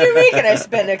you spend your week? And I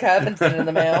spit in a cup and send it in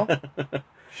the mail.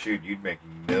 Shoot, you'd make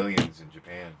millions in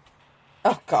Japan.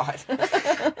 Oh, God.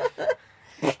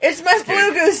 It's my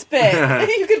blue goo spit.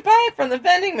 You could buy it from the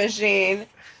vending machine.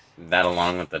 That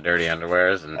along with the dirty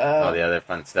underwears and all the other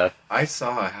fun stuff. I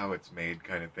saw how it's made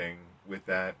kind of thing with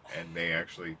that, and they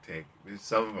actually take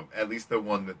some of them, at least the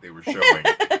one that they were showing,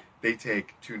 they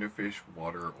take tuna fish,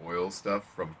 water, oil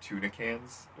stuff from tuna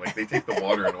cans. Like, they take the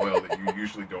water and oil that you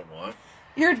usually don't want.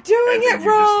 You're doing it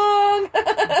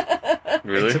wrong!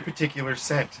 Really? It's a particular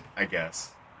scent, I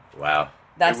guess. Wow.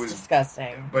 That's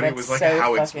disgusting. But That's it was like so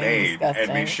how it's fucking made, disgusting.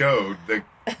 and they showed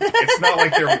it's not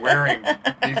like they're wearing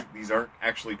these aren't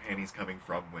actually panties coming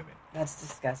from women. That's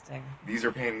disgusting. These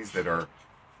are panties that are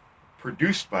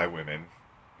produced by women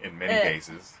in many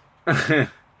cases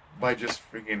by just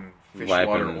freaking fish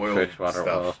water oil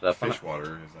stuff. Fish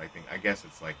water is, I guess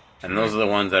it's like. And those are the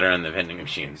ones that are in the vending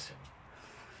machines.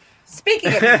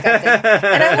 Speaking of disgusting,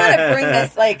 and I want to bring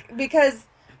this, because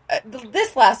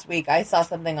this last week I saw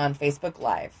something on Facebook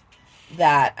Live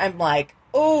that I'm like,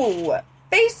 oh,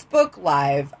 Facebook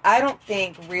Live, I don't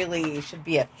think really should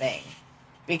be a thing.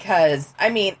 Because, I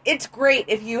mean, it's great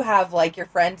if you have, your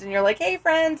friends and you're like, hey,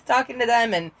 friends, talking to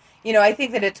them. And, I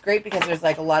think that it's great because there's,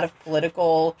 a lot of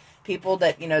political people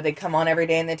that, they come on every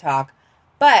day and they talk.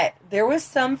 But there was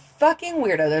some fucking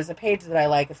weirdo. There's a page that I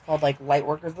like. It's called,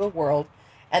 Lightworkers of the World.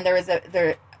 And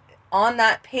there on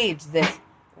that page, this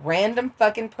random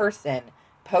fucking person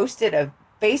posted a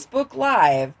Facebook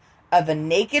Live of a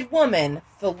naked woman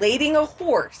filleting a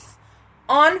horse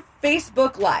on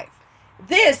Facebook Live.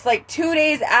 This, 2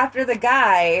 days after the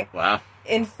guy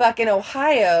in fucking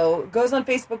Ohio goes on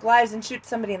Facebook Lives and shoots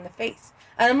somebody in the face.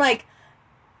 And I'm like,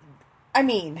 I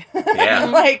mean,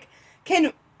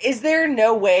 is there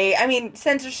no way? I mean,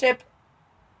 censorship,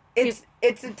 it's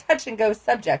a touch and go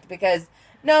subject because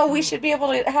no, we should be able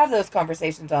to have those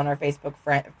conversations on our Facebook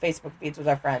feeds with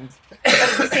our friends. But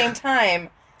at the same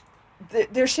time,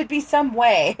 there should be some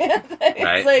way.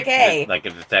 It's right. Hey. Like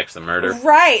it detects the murder.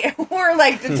 Right. Or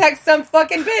detect some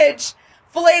fucking bitch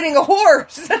filleting a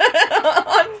horse on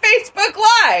Facebook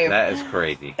Live. That is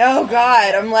crazy. Oh,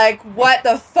 God. I'm like, what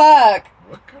the fuck?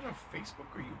 What kind of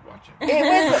Facebook are you watching?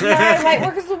 It was my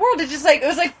Lightworkers of the World. It just it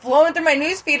was flowing through my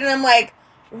newsfeed and I'm like,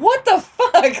 what the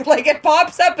fuck? It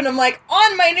pops up and I'm like,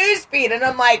 on my newsfeed and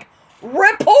I'm like,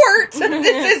 report!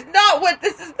 This is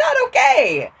not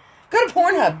okay. Go to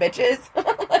Pornhub, bitches.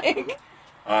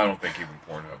 I don't think even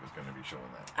Pornhub is going to be showing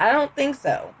that. I don't think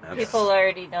so. People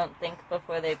already don't think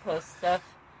before they post stuff.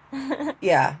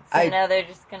 Yeah. So now they're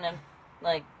just going to,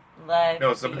 live.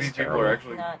 No, some of these people are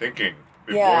actually thinking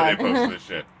before they post this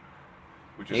shit.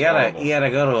 Which is horrible. You gotta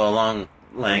go to a long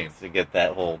length to get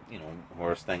that whole,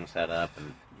 horse thing set up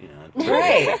and,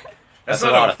 Right. That's a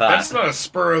lot of thought. That's not a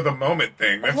spur of the moment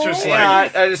thing. That's just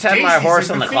I just had my horse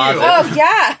in the closet. Oh,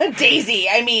 yeah. Daisy.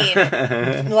 I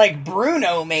mean,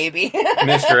 Bruno, maybe.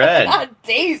 Mr. Ed. Not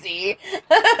Daisy.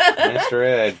 Mr.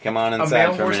 Ed, come on inside a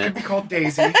male for a horse minute. could be called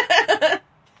Daisy.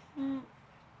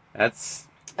 That's...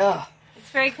 Ugh. It's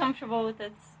very comfortable with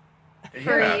its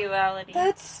furry-uality.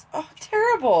 That's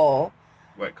terrible.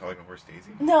 What, calling a horse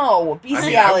Daisy? No,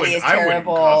 bestiality is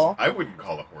terrible. I wouldn't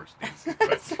call a horse Daisy. But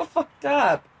That's so fucked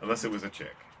up. unless it was a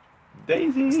chick.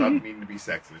 Daisy. It's not mean to be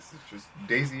sexist. It's just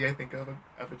Daisy, I think, of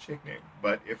a chick name.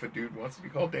 But if a dude wants to be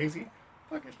called Daisy,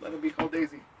 fuck it, let him be called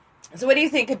Daisy. So what do you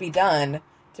think could be done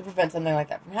to prevent something like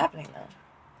that from happening,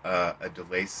 though? A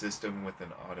delay system with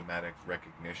an automatic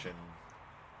recognition.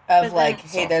 Of But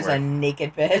hey, there's a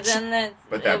naked bitch.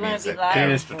 But that means that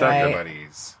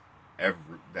everybody's...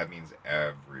 that means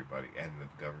everybody, and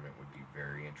the government would be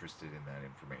very interested in that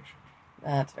information.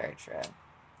 That's very true.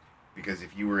 Because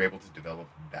if you were able to develop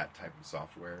that type of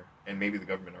software, and maybe the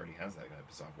government already has that type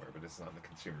of software, but it's not in the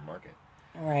consumer market.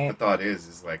 Right. The thought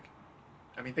is like,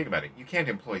 I mean, think about it. You can't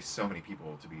employ so many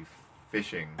people to be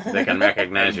fishing. They can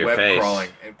recognize your web face. Crawling,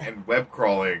 and web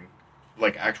crawling,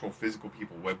 like actual physical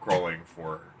people web crawling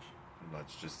for,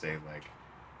 let's just say, like,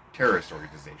 terrorist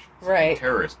organizations. Right.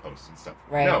 Terrorist posts and stuff.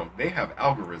 Right. No, they have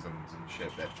algorithms and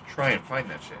shit that try and find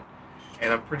that shit.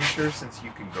 And I'm pretty sure since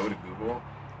you can go to Google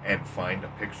and find a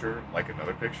picture, like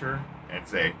another picture, and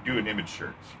say, do an image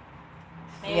search.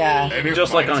 Maybe. Yeah. And it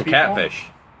Just like finds on people. Catfish.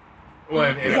 Well,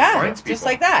 and it Yeah, finds people. just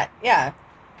like that. Yeah.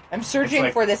 I'm searching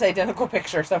like- for this identical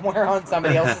picture somewhere on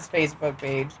somebody else's Facebook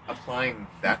page. Applying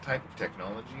that type of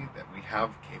technology that we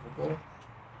have capable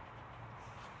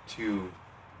to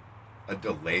a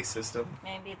delay system.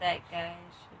 Maybe that guy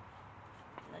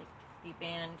should like be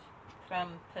banned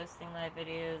from posting live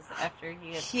videos after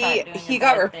he gets caught doing He a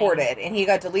got bad reported thing. and he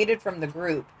got deleted from the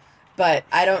group, but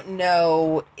I don't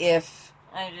know if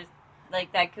I just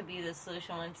like that could be the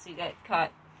solution. Once you get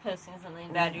caught posting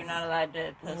something bad, you're not allowed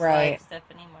to post Right. live stuff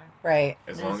anymore. right.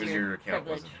 As Lose long as your your account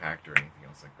privilege. wasn't hacked or anything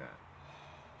else like that.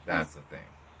 That's the thing.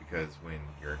 Because when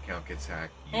your account gets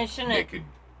hacked, And it shouldn't they could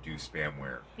do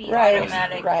spamware. Be Right.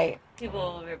 automatic. Right. People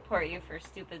will report you for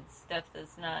stupid stuff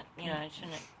that's not, it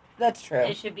shouldn't. That's true.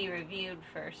 It should be reviewed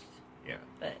first. Yeah.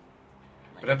 But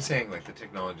But I'm saying, like, the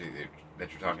technology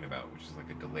that you're talking about, which is like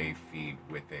a delay feed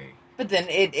with a... But then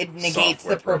it negates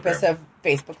Software the purpose program. of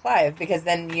Facebook Live because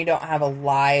then you don't have a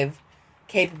live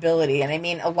capability. And I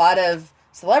mean, a lot of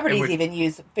celebrities even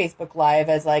use Facebook Live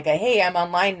as like a, hey, I'm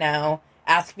online now.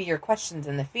 Ask me your questions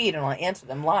in the feed and I'll answer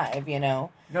them live,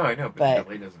 No, I know, but the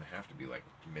delay doesn't have to be like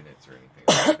minutes or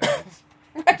anything like that.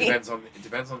 Right. It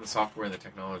depends on the software and the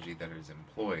technology that is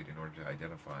employed in order to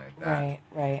identify that.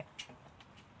 Right.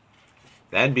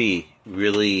 That'd be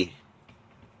really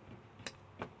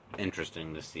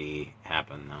interesting to see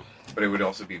happen, though. But it would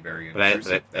also be very But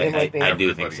intrusive. It would be. I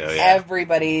do think so, yeah.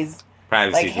 Everybody's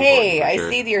Privacy like, is hey, important, I for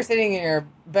sure. see that you're sitting in your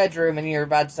bedroom and you're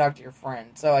about to talk to your friend,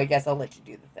 so I guess I'll let you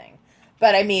do the thing.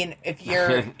 But I mean, if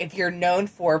you're known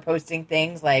for posting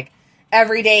things like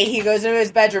every day he goes into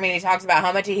his bedroom and he talks about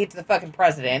how much he hates the fucking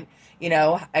president,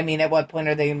 I mean, at what point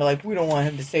are they going to be like, we don't want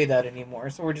him to say that anymore,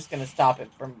 so we're just going to stop it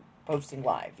from posting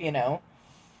live, Because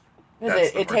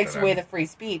That's the it part takes that away I'm- the free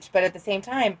speech, but at the same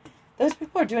time, those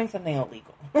people are doing something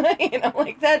illegal.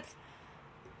 That's,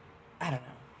 I don't know.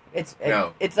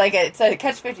 It's like it's a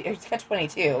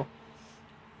catch-22.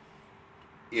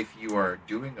 If you are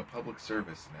doing a public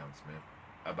service announcement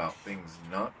about things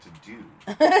not to do...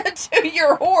 To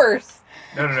your horse.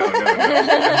 No.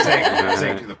 I'm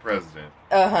saying to the president.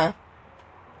 Uh-huh.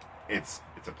 It's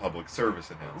a public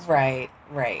service announcement.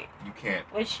 Right. You can't...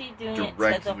 was she doing it to the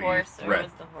Directly horse, or threat.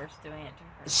 was the horse doing it to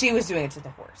her? She was doing it to the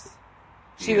horse.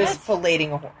 She Yeah. was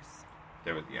filleting a horse.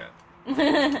 There was, yeah. I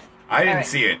didn't Alright.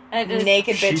 see it. I just,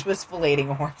 Naked bitch was filleting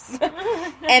a horse.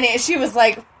 And she was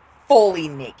like fully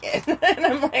naked. And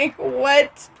I'm like,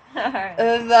 what Alright.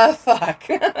 the fuck?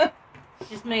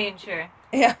 Just making sure.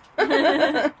 Yeah.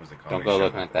 It was a Don't comedy go show.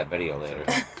 looking at that video later.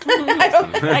 I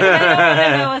don't. I kind of want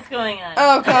to know what's going on.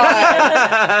 Oh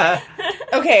god.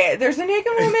 Okay, there's a naked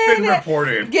It's been woman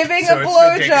reported. giving so a it's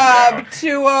been taken down. blowjob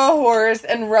to a horse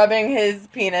and rubbing his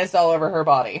penis all over her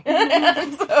body.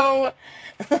 And so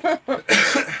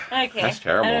Okay. That's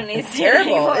terrible. I don't need to it's see it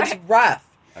terrible. anymore. It's rough.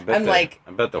 I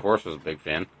bet the horse was a big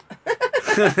fan.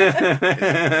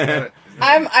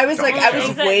 I was like, I was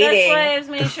Exactly. waiting. That's why I was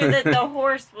making sure that the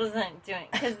horse wasn't doing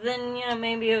it. Because then,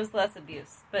 maybe it was less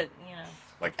abuse. But,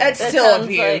 Like, It's That still sounds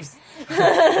abuse.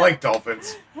 like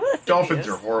dolphins. less Dolphins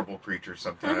abuse. are horrible creatures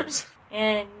sometimes.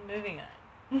 And moving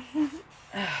on.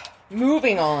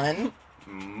 Moving on.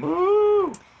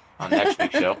 Moo! On next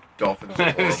week's show. Dolphins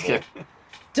are horrible.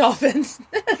 Dolphins.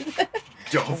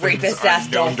 Dolphins Rapist are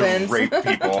ass known dolphins. to rape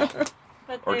people.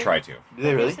 But Or they're- try to. Do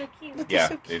they really? They're so cute. But Yeah,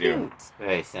 they're so they cute. do.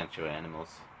 Very sensual animals.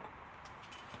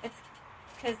 It's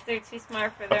because they're too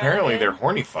smart for their Apparently own they're good.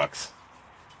 horny fucks.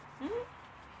 Or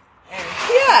Yeah,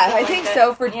 I like think that.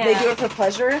 so. They Yeah. do it for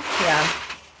pleasure. Yeah.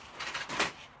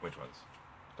 Which ones?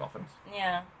 Dolphins?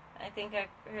 Yeah, I think I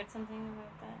heard something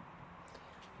about that.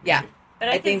 Yeah. But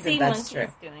I I, think can see that that's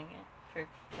monkeys doing it for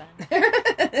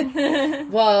fun.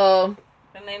 Well,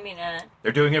 But maybe not,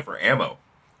 They're doing it for ammo.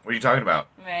 What are you talking about?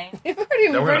 right? we've Then we're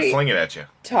going to already fling it at you.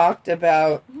 talked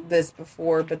about this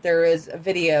before, but there is a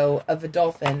video of a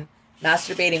dolphin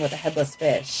masturbating with a headless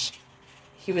fish.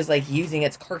 He was like using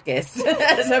its carcass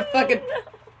as a fucking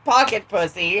pocket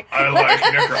pussy. I like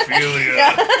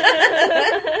necrophilia.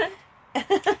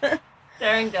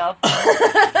 Staring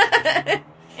dolphins.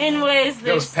 In ways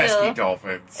they're Those pesky still...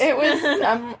 dolphins. It was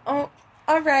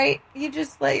all right, you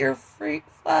just let your freak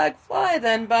flag fly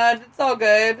then, bud. It's all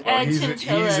good. Well, he's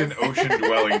an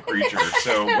ocean-dwelling creature,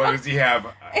 so what does he have?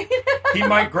 He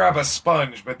might grab a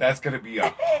sponge, but that's going to be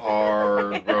a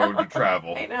hard road to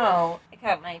travel. I know. I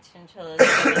caught my chinchillas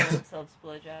giving themselves a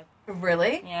blowjob.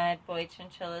 Really? Yeah, I had boy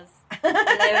chinchillas.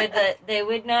 And they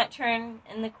would not turn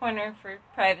in the corner for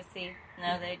privacy.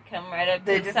 No, they'd come right up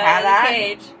to the side of the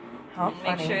cage. How and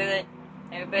funny. make sure that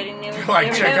everybody knew what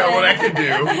Like, check out what I can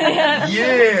do.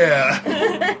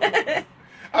 Yeah.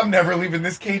 I'm never leaving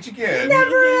this cage again.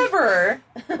 Never ever.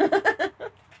 Look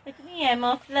at me, I'm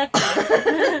all fluffy.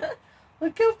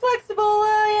 Look how flexible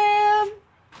I am.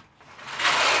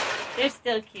 They're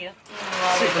still cute.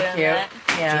 Super cute. Yeah.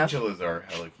 Chinchillas are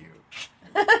hella cute.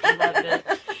 I loved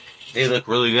it. They look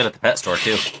really good at the pet store,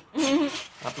 too.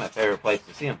 That's my favorite place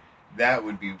to see them. That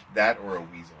would be that or a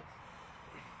weasel.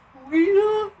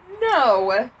 Weasel?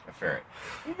 No. A ferret.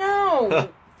 No.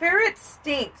 Ferrets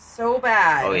stink so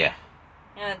bad. Oh, yeah.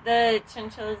 Yeah, the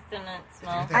chinchillas didn't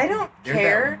smell. I don't They're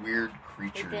care. That weird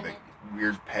creature, They that didn't.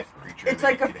 weird pet creature. It's that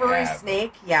like you a could furry have.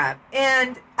 snake, yeah.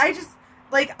 And I just,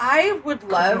 like, I would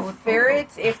love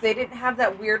ferrets if they didn't have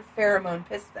that weird pheromone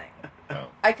piss thing. Oh.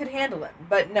 I could handle it,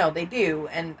 but no, they do,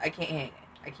 and I can't hang it.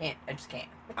 I just can't.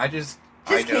 I Just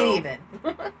know can't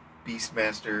even.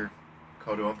 Beastmaster,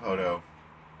 Kodo and Podo,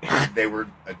 they were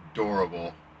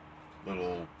adorable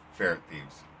little ferret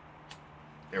thieves.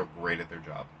 They were great at their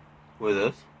job. What are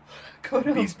those?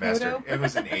 Kodo Beastmaster. Kodo? It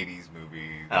was an 80s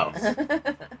movie. Oh.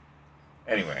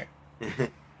 Anyway.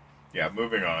 Yeah,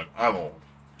 moving on. I'm old.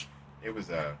 It was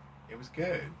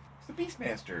good. It's the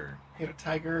Beastmaster. He had a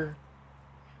tiger.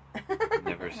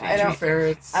 Never seen I don't- Two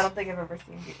ferrets. I don't think I've ever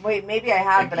seen. Wait, maybe I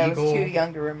have, An but I was eagle. too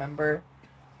young to remember.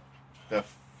 The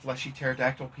fleshy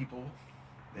pterodactyl people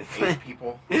that ate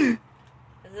people. Is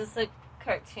this a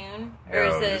cartoon? Or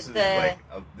No, is it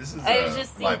this is I was a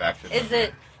just live thinking,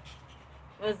 action.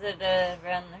 was it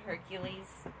around the Hercules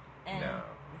and No.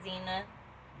 Xena?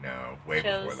 No, way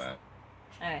shows? before that.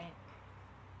 Alright.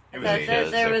 It I was thought ages. there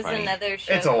They're was funny. another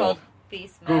show It's called old.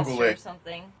 Beastmaster Google or it.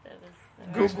 something. That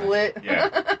was Google it. Yeah.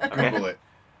 Okay. Google it.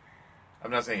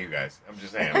 I'm not saying you guys. I'm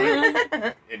just saying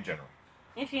like, in general.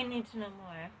 If you need to know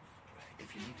more.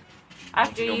 If you need to.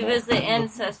 After know you more. visit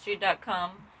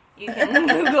Ancestry.com, you can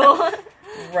Google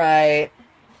Right.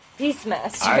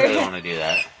 Beastmaster. I really want to do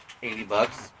that. $80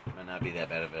 might not be that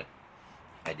bad of a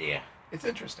idea. It's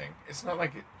interesting. It's not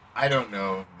like I don't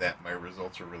know that my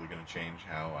results are really going to change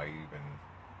how I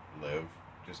even live,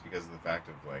 just because of the fact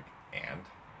of like, and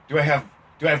do I have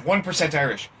 1%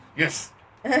 Irish? Yes.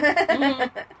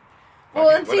 Well,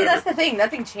 and see, whatever. that's the thing.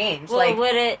 Nothing changed. Well, like,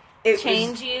 would it was-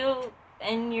 change you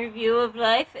and your view of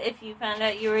life if you found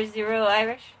out you were zero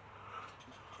Irish?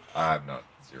 I'm not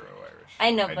zero Irish.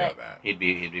 I know, I but- know that. He'd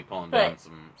be pulling But- down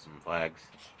some flags.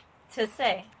 To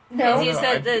say. no. You said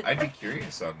I'd, that- I'd be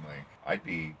curious on I'd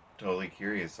be totally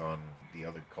curious on the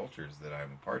other cultures that I'm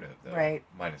a part of, though, Right.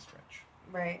 minus French.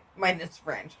 Right. Minus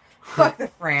French. Fuck the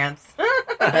France. I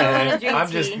want to drink I'm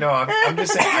tea. just I'm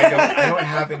just saying I don't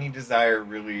have any desire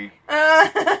really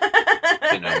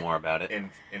To know more about it. in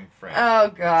French. Oh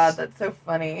God, that's so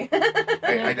funny.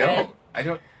 I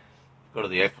don't. Go to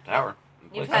the Eiffel Tower.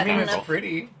 and You've play had I mean, some it's enough. golf.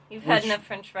 pretty. You've had Which- enough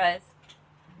French fries.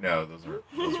 No, those are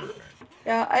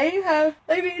Yeah, I have.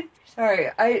 I mean, sorry.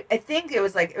 I think it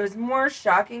was more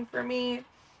shocking for me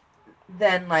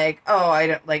than like,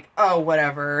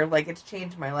 whatever. Like, it's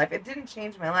changed my life. It didn't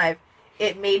change my life.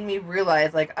 It made me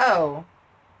realize, like, oh,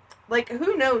 like,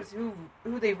 who knows who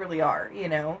they really are, you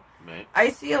know? Right. I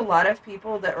see a lot of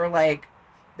people that are like,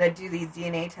 that do these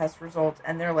DNA test results,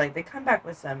 and they're like, they come back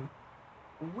with some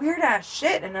weird ass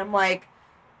shit, and I'm like,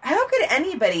 how could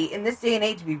anybody in this day and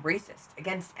age be racist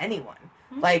against anyone?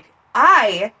 Mm-hmm. Like,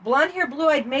 I, blonde hair, blue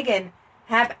eyed Megan,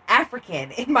 have African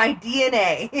in my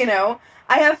DNA, you know?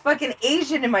 I have fucking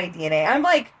Asian in my DNA. I'm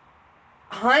like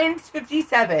Heinz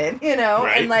 57, you know?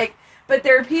 Right. And like, but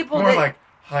there are people more that. like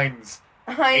Heinz.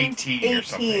 Heinz 18 or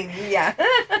something. yeah.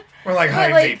 More like But,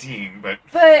 Heinz like- 18, but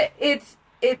But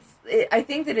I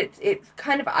think that it's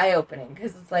kind of eye opening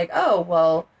because it's like, oh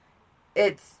well,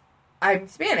 I'm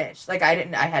Spanish. Like I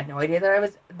had no idea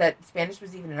that Spanish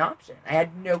was even an option. I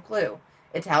had no clue.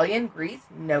 Italian, Greece,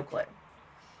 no clue.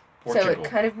 Portugal. So it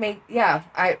kind of made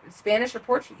Spanish or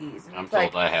Portuguese. And I'm it's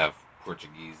told like, I have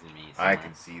Portuguese in me. I somewhere.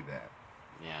 can see that.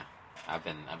 Yeah,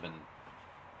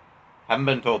 haven't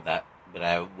been told that, but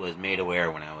I was made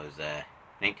aware when I was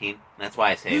 19. That's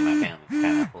why I say my family's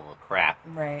kind of full of crap.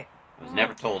 right. I was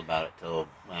never told about it till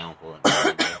my uncle and my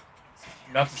brother.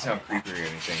 Not to sound creepy or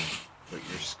anything, but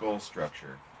your skull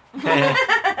structure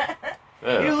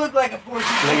You look like a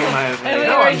Portuguese. We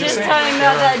were just talking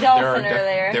about that dolphin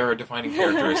earlier. There are defining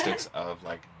characteristics of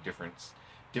like different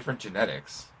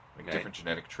genetics. Like different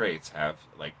genetic traits have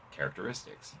like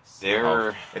characteristics.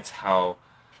 It's how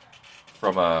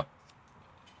from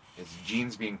it's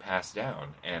genes being passed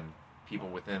down, and people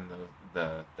within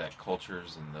that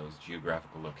cultures and those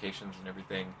geographical locations and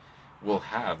everything will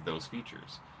have those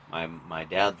features. My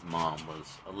dad's mom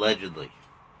was allegedly,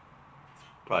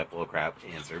 probably full of crap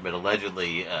answer, but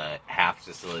allegedly half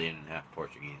Sicilian and half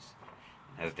Portuguese.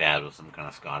 His dad was some kind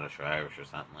of Scottish or Irish or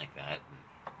something like that.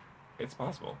 And it's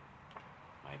possible.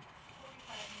 My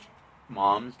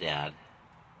mom's dad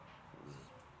was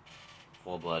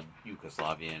full-blood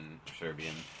Yugoslavian,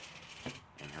 Serbian,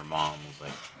 and her mom was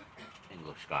like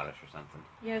English, Scottish or something.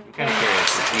 Yeah, I'm kind of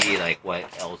curious to see like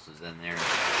what else is in there.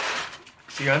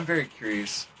 See, I'm very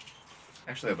curious,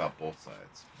 actually, about both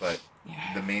sides. But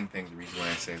the main thing, the reason why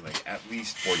I say like at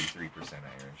least 43%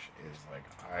 Irish is like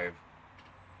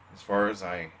as far as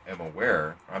I am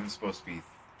aware, I'm supposed to be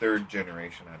third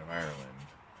generation out of Ireland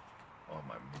on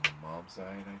my mom's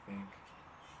side,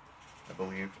 I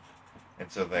believe. And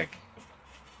so like,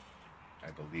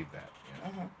 I believe that. Yeah.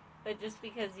 Uh-huh. But just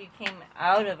because you came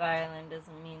out of Ireland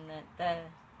doesn't mean that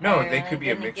No, Ireland they could be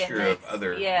a mixture of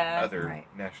other right.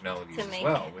 nationalities to as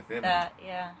well within that.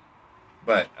 Yeah.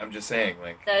 But I'm just saying,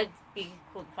 like... That'd be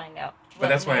cool to find out. But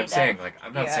that's why I'm saying, like,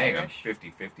 I'm not saying Irish. I'm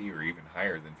 50-50 or even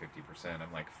higher than 50%.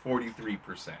 I'm like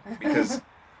 43%. Because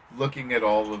looking at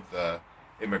all of the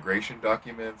immigration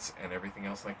documents and everything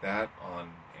else like that on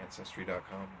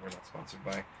Ancestry.com, we're not sponsored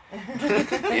by,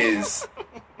 is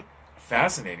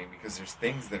fascinating because there's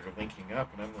things that are linking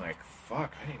up, and I'm like,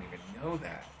 fuck, I didn't even know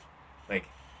that. Like,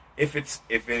 if it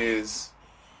is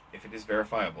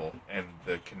verifiable and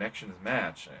the connections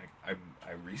match, I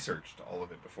researched all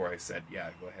of it before I said, yeah,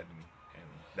 go ahead and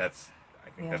that's, I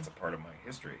think that's a part of my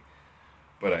history.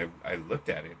 But I looked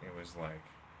at it and it was like,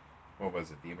 what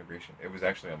was it? The immigration. It was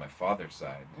actually on my father's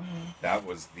side. Mm-hmm. That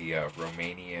was the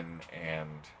Romanian and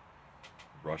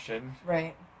Russian.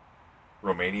 Right.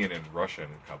 Romanian and Russian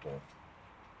couple.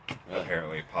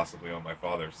 Apparently, possibly on my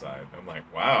father's side. I'm like,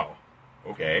 wow.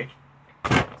 Okay.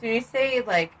 So you say,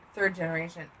 like, third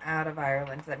generation out of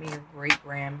Ireland. Does that mean your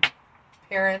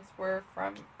great-grandparents were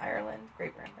from Ireland?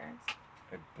 Great-grandparents?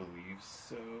 I believe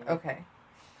so. Okay.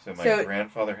 So my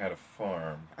grandfather had a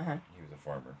farm. Uh-huh. He was a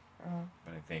farmer. Uh-huh.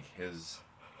 But I think his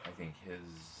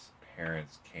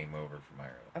parents came over from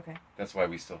Ireland. Okay. That's why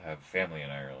we still have family in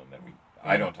Ireland that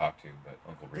I don't talk to, but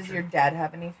Uncle Richard. Does your dad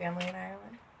have any family in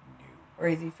Ireland? No. Or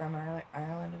is he from Ireland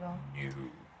at all? No.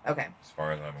 Okay. As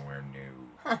far as I'm aware, no.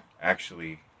 Huh.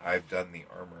 Actually, I've done the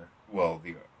armor. Well,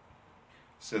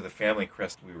 so the family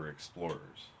crest, we were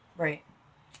explorers. Right.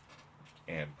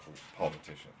 And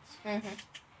politicians. Mm-hmm.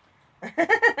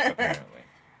 Apparently.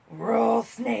 We're all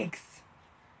snakes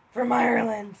from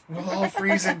Ireland. We'll all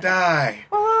freeze and die.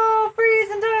 We'll all freeze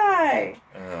and die.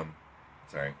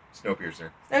 Sorry.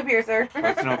 Snowpiercer. Snowpiercer.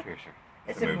 What's Snowpiercer?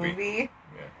 It's a movie.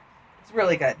 Yeah. It's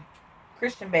really good.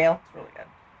 Christian Bale. It's really good.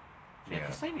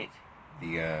 Yeah. Sing it.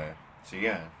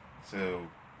 So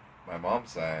my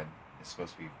mom's side is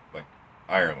supposed to be like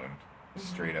Ireland,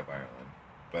 straight up Ireland.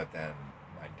 But then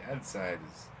my dad's side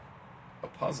is a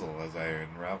puzzle as I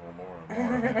unravel more and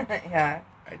more. Yeah.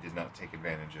 I did not take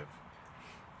advantage of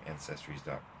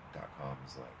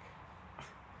Ancestries.com's like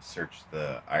search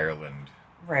the Ireland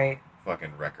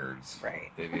fucking records.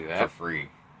 Right. They do that for free.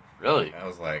 Really? I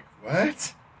was like,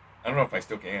 what? I don't know if I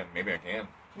still can. Maybe I can.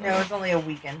 No, it's only a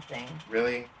weekend thing.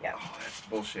 Really? Yeah. Oh, that's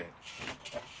bullshit.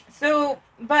 So,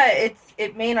 but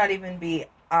it may not even be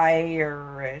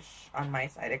Irish on my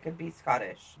side. It could be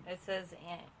Scottish. It says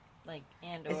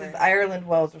and or. It says Ireland,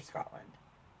 Wales, or Scotland.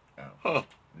 Oh. Huh.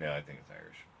 No, I think it's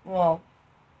Irish. Well,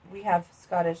 we have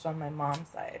Scottish on my mom's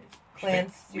side.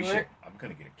 Clan Stewart. I'm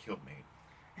gonna get a guildmate.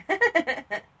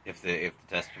 If the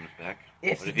test comes back.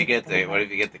 What if you get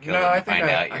the kill no, and find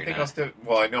out you're I think not? I'll still.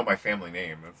 Well, I know my family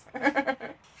name. That's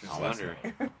I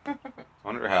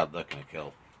wonder how they're gonna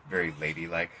kill. Very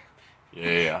ladylike.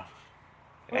 Yeah.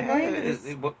 Well,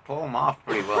 They pull them off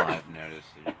pretty well. I've noticed.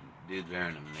 The dudes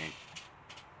wearing them, they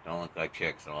don't look like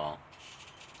chicks at all.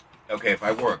 Okay, if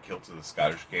I wore a kilt to the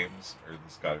Scottish games or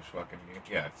the Scottish fucking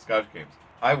Scottish games,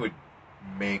 I would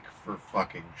make for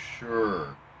fucking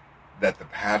sure that the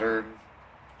pattern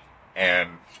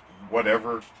and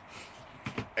whatever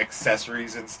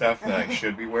accessories and stuff that I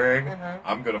should be wearing,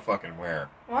 I'm gonna fucking wear.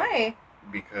 Why?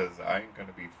 Because I ain't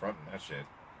gonna be fronting that shit.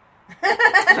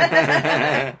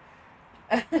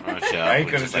 I ain't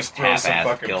gonna just throw some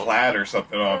fucking plaid or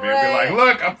something on me and be like,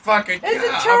 look, I'm fucking...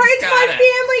 It's my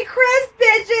family crest,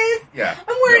 bitches! Yeah.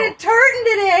 I'm wearing a tartan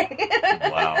today!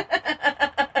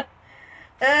 Wow.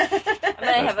 I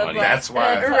might have a black That's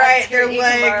why. Right, they're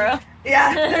like... tomorrow.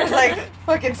 Yeah, there's like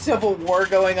fucking civil war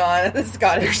going on at the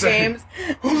Scottish Games.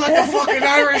 Who let the fucking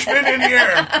Irishmen in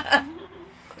here?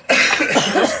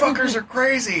 Those fuckers are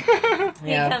crazy.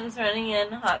 He comes running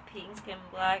in, hot pink and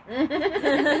black.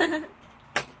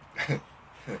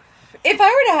 If I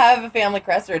were to have a family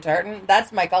crest or a tartan,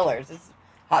 that's my colors. It's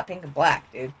hot pink and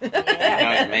black, dude.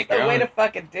 Yeah, make That's the way own. to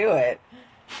fucking do it.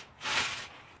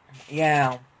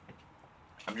 Yeah.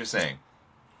 I'm just saying,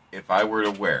 if I were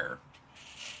to wear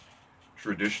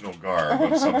traditional garb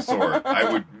of some sort,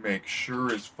 I would make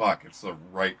sure as fuck it's the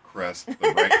right crest, the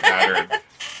right pattern.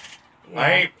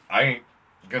 Yeah. I ain't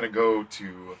gonna go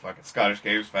to a fucking Scottish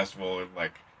Games Festival and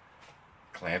like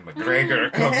Clan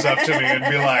McGregor comes up to me and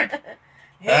be like,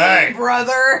 Hey,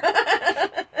 brother.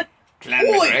 Clan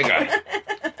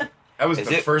McGregor. that was Is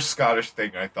the it- first Scottish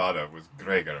thing I thought of was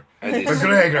Gregor. Are these-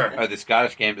 McGregor. Are the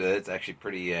Scottish Games, it's actually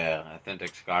pretty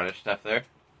authentic Scottish stuff there?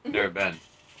 Never been.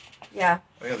 Yeah.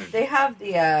 Oh, yeah, They have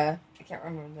the, I can't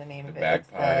remember the name the of it.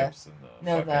 bagpipes and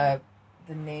the fucking-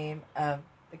 The name of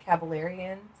the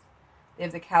Caballerians. They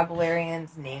have the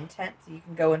Caballerians name tent, so you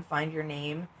can go and find your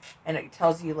name, and it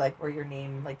tells you, like, where your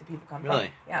name, like, the people come Really?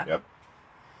 from. Yeah. Yep.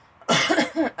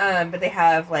 But they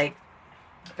have, like,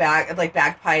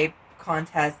 bagpipe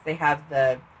contests. They have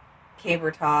the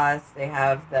caber toss. They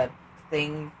have the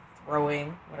thing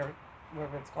throwing, whatever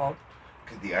it's called.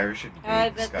 Could the Irish invade I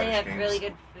the bet Scottish they have Games? really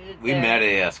good food. We there. met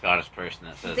a Scottish person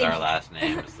that says They- our last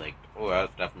name. It's like, oh,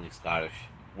 that's definitely Scottish.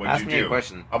 What'd Ask you me do? a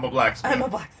question. I'm a blacksmith. I'm a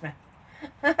blacksmith.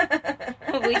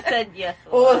 We said yes. A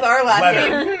Well, lot. with our last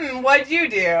Leonard. name, what'd you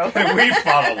do? We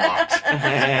fought a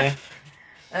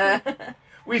lot.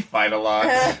 We fight a lot.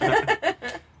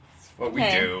 It's what we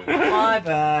Okay. do. My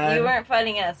bad. You weren't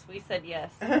fighting us. We said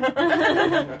yes.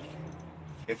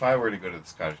 If I were to go to the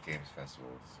Scottish Games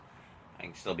festivals, I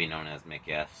can still be known as Mick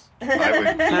Yes.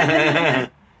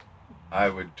 I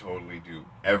would totally do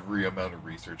every amount of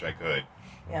research I could,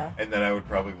 Yeah. and then I would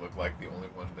probably look like the only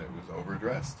one that was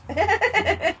overdressed.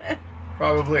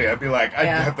 Probably, I'd be like, I'd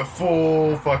Yeah. have the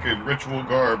full fucking ritual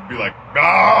garb, be like,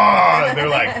 ah, and they're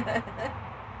like,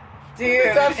 Dude.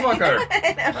 get that fucker.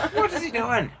 I know. What is he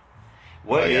doing?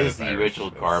 What Oh, yeah, is that's the Irish. ritual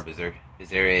That's- garb? Is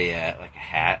there a like a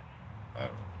hat?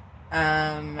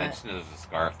 I don't know. I just know there's a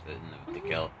scarf and the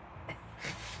kilt,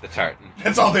 the tartan.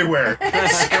 That's all they wear: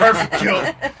 scarf, and kilt,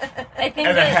 I think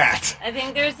and a there's- hat. I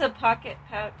think there's a pocket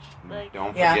pouch. Like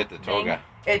Don't Yeah. forget the toga.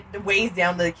 It weighs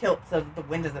down the kilt so that the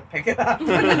wind doesn't pick it up. A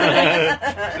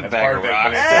That's bag part of of it,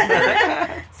 rocks. but it's a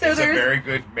very, So it's a there's very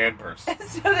good man purse.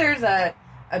 so there's a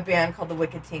band called the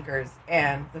Wicked Tinkers,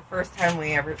 and the last time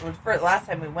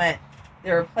we went,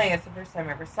 they were playing. It's the first time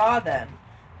I ever saw them,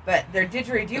 but their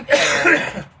didgeridoo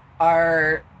player,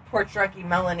 our Porch Drunky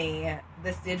Melanie,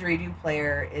 this didgeridoo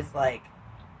player is like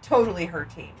totally her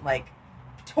team, like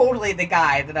totally the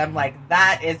guy that I'm like,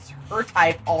 that is her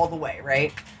type all the way,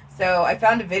 right? So I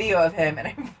found a video of him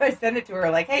and I sent it to her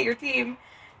like, hey, your team,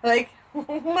 like,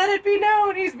 let it be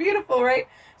known he's beautiful, right?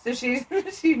 So she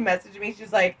messaged me,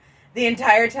 she's like, the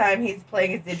entire time he's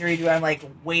playing his didgeridoo, I'm like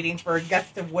waiting for a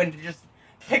gust of wind to just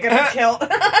pick up his kilt. I'm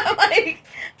like,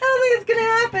 I don't think it's gonna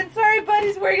happen. Sorry, bud,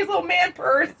 he's wearing his little man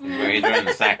purse. Where he's running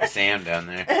the sack of sand down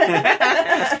there.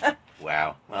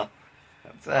 Wow. Well,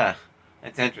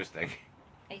 that's interesting.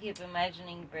 I keep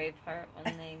imagining Braveheart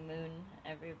when they moon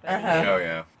everybody. Uh-huh. Oh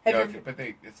yeah, Have no, but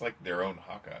it's like their own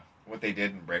haka. What they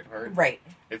did in Braveheart, Right.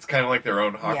 it's kind of like their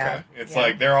own haka. Yeah, It's yeah.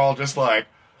 like they're all just like,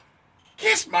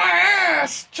 kiss my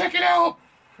ass, check it out,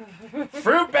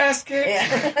 fruit basket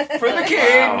Yeah. for the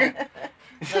king. Wow.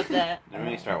 Love that. Didn't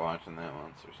really start watching that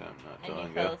once or something not too And long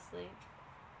you fell ago. asleep.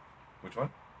 Which one?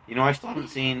 You know, I still haven't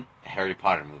seen a Harry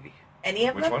Potter movie. Any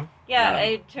of Which them? one? Yeah, None. I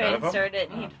None tried of and them? started it,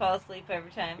 and he'd fall asleep every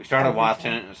time. We started Every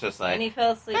watching time. it, and it's just And like, he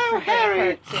fell asleep Oh, for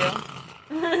Harry. Braveheart,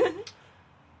 too. I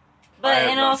But have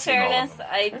in not all seen all of fairness, them.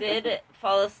 I did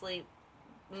fall asleep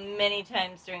many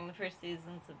times during the first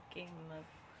season of Game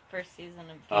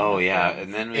oh of yeah, Thrones.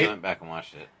 and then we It- went back and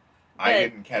watched it. I But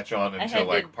didn't catch on I until had to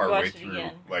like partway watch it through,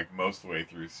 again. like most of the way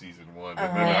through season one, and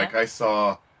Uh-huh. then Yeah. like I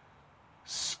saw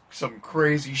some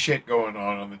crazy shit going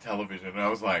on the television, and I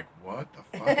was like, "What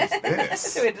the fuck is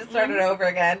this?" So we just started over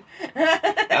again.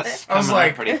 That's I was coming like,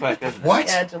 up pretty quick, isn't it? What?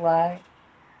 Yeah, July.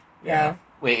 Yeah.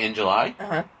 Wait, in July?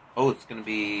 Uh-huh. Oh, it's gonna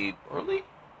be early.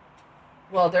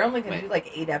 Well, they're only going to Wait. do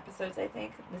like 8 episodes, I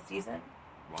think, this season.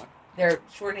 What? They're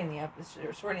shortening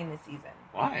the season.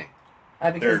 Why?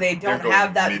 because they don't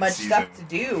have that much stuff to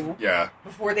do. Yeah.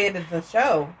 Before the end of the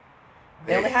show,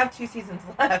 they only have 2 seasons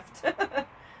left.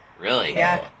 Really?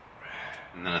 Yeah.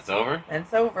 And then it's over. And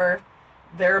it's over.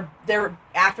 They're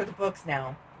after the books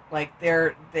now. Like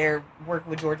they're working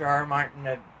with George R.R. Martin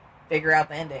to figure out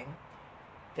the ending.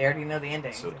 They already know the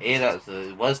ending. So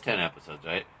it was 10 episodes,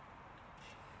 right?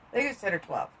 I think it was 10 or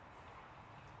 12.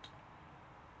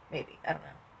 Maybe. I don't know.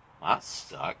 Well, that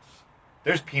sucks.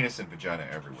 There's penis and vagina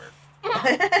everywhere.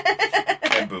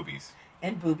 And boobies.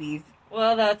 And boobies.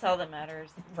 Well, that's all that matters.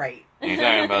 Right. You're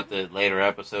talking about the later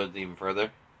episodes even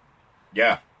further?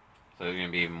 Yeah. So there's going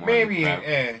to be more... Maybe,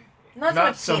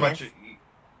 not so much.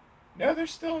 No,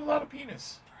 there's still a lot of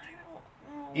penis.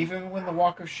 Even when the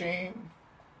Walk of Shame,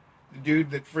 the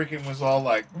dude that freaking was all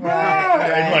like, and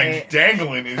like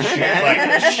dangling his shit,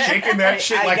 like shaking that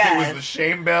shit like it was the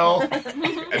shame bell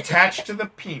attached to the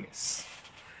penis.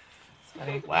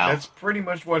 Wow. That's pretty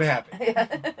much what happened.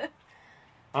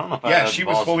 I don't know if I had she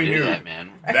was fully nude. that,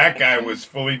 man. That guy was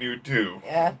fully nude too.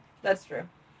 Yeah, that's true.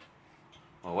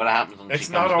 Well, what happens when It's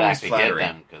she not comes always back to flattering.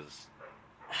 get them? Because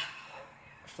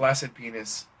Flaccid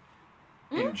penis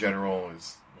in general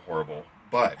is horrible,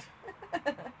 but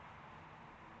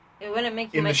It wouldn't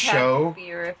make you in the much show,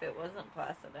 happier if it wasn't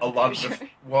placid. a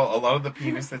lot of the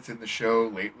penis that's in the show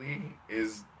lately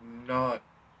is not.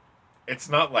 It's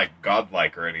not like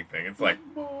godlike or anything. It's like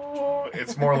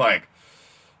it's more like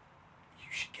you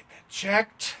should get that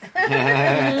checked.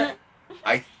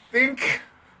 I think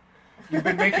you've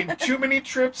been making too many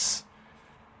trips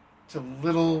to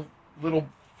little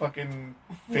fucking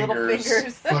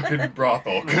fingers. Fucking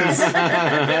brothel.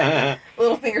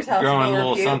 Little Fingers House. growing a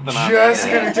little something on Just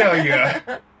there. gonna tell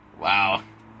you, Wow.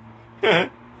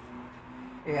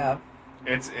 Yeah.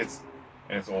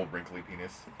 it's old wrinkly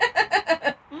penis.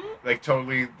 Like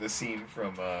totally the scene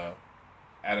from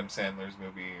Adam Sandler's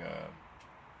movie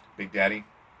Big Daddy.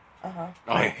 Uh-huh.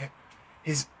 Oh, Like,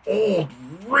 his old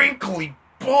wrinkly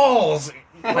balls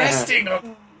resting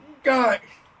on God.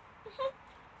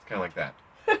 It's kind of like that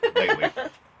lately.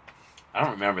 I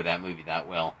don't remember that movie that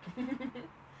well.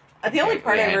 The only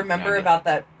part Yeah, I remember yeah.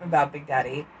 about Big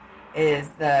Daddy is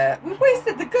we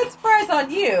wasted the good surprise on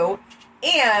you,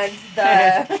 and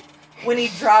the when he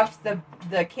drops the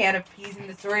can of peas in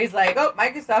the store, he's like, "Oh,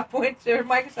 Microsoft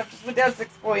just went down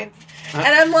 6 points," and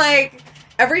I'm like,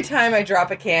 every time I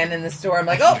drop a can in the store, I'm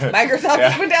like, "Oh, Microsoft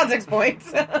just went down 6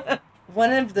 points."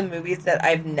 One of the movies that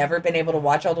I've never been able to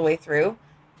watch all the way through,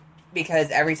 because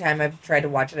every time I've tried to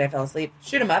watch it, I fell asleep.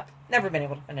 Shoot 'em Up. Never been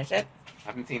able to finish it. I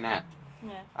haven't seen that.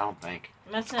 Yeah. I don't think.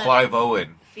 Must not Clive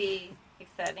Owen. be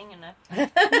exciting enough.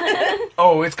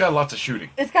 Oh, it's got lots of shooting.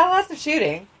 It's got lots of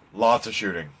shooting. Lots of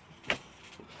shooting.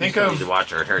 Think You still need to of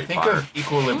watch our Harry Potter. of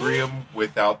Equilibrium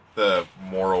without the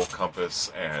moral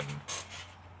compass and,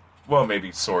 well,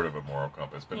 maybe sort of a moral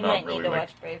compass, but You not might really need to like.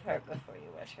 watch Braveheart before you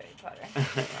watch Harry Potter.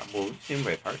 Well, we've seen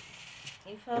Braveheart.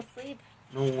 You fell asleep.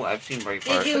 No, I've seen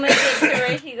Braveheart. Did you make it to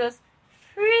right? He goes,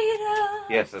 freedom.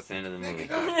 Yes, that's the end of the They movie.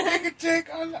 can take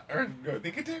our lives,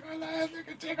 they can take our lives, they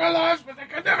can take our lives, but they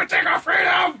can never take our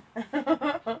freedom.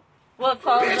 What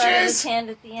falls out of Bitches! his hand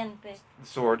at the end, babe? The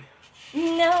sword.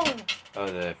 No. Oh,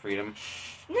 the freedom.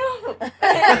 No.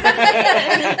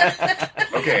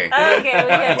 Okay. Okay, we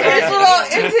got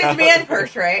It's his man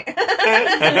purse, right?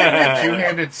 A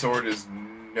two-handed sword is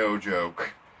no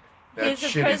joke. That He's a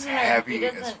shit is prisoner. heavy He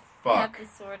as doesn't fuck. have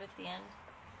the sword at the end.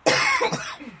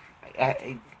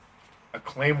 A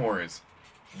claymore is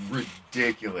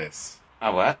ridiculous.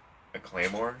 A what? A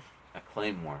claymore, A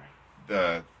claymore.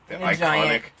 the A iconic,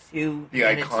 giant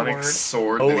two-handed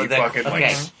sword Oh, that he that- fucking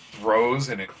okay. like throws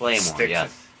and it Claymore, sticks.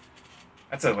 yes.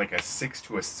 That's like a 6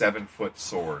 to 7 foot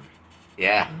sword.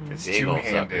 Yeah. It's big old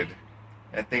two-handed. sucker.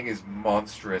 That thing is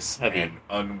monstrous Heavy. and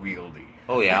unwieldy.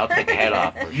 Oh, yeah, I'll take a head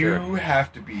off for You sure.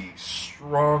 have to be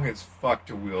strong as fuck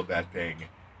to wield that thing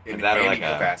in Is that any like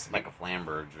capacity. like a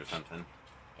Flamberge or something?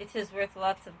 It is worth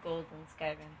lots of gold in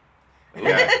Skyrim.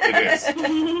 Yeah, it is.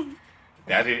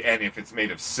 And if it's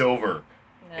made of silver,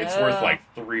 it's worth like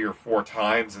 3 or 4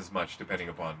 times as much, depending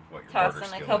upon what your Toss barter in a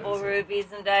skill couple is. rubies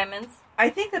and diamonds. I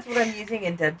think that's what I'm using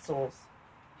in Dead Souls.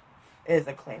 Is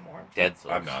a claymore. Dead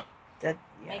Souls. I'm not. Dead.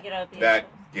 Yeah. Make it all That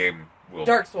game will.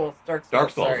 Dark Souls. Dark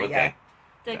Souls, sorry, okay.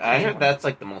 yeah. I heard that's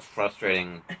like the most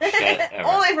frustrating shit ever.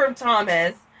 Only from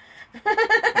Thomas.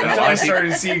 Until I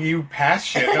started seeing you pass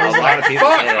shit, and I was A lot like, of people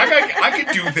 "Fuck, say that. I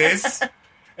could do this."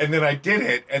 And then I did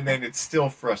it, and then it's still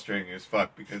frustrating as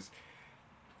fuck because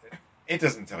it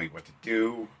doesn't tell you what to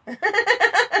do.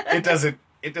 It doesn't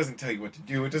it doesn't tell you what to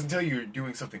do. It doesn't tell you you're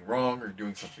doing something wrong or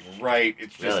doing something right.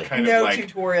 It's just Really? kind no of like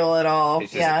tutorial at all.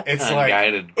 It's just Yeah, it's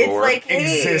unguided it's gore. like,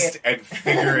 hey. exist and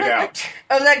figure it out.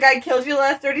 Oh, that guy killed you the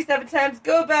last 37 times.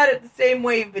 Go about it the same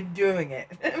way you've been doing it.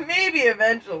 Maybe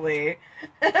eventually.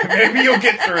 Maybe you'll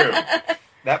get through.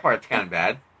 That part's kind of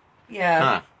bad. Yeah.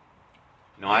 Huh.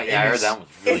 No, I heard that was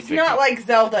really It's tricky. not like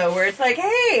Zelda where it's like,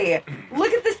 hey,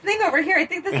 look at this thing over here. I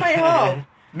think this might help.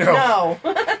 No.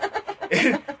 No.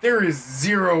 There is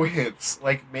zero hints.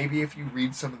 Like, maybe if you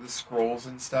read some of the scrolls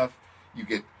and stuff, you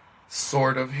get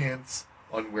sort of hints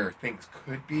on where things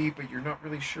could be, but you're not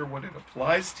really sure what it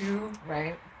applies to.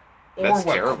 Right. Or That's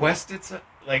what terrible. quest it's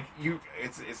like.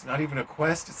 It's not even a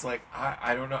quest. It's like,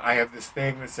 I don't know. I have this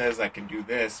thing that says I can do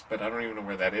this, but I don't even know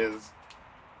where that is.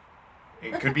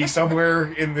 It could be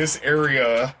somewhere in this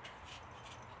area.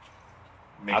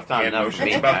 Making hand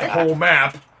motions about the whole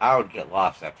map. I would get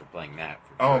lost after playing that.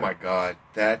 For Oh sure. my god,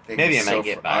 that thing Maybe is I so might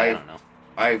get by. I don't know.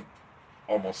 I've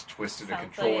almost twisted a Sounds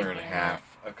controller like in it,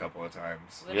 half a couple of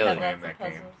times. Would Really? have playing lots of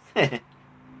that game. puzzles.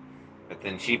 But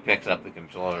then she picks up the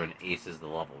controller and aces the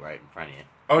level right in front of you.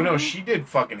 Oh no, she did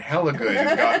fucking hella good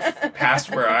and got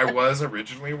past where I was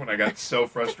originally when I got so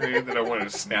frustrated that I wanted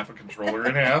to snap a controller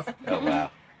in half. Oh,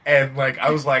 wow. And like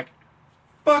I was like,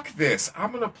 fuck this,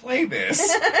 I'm gonna play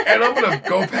this. And I'm gonna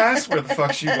go past where the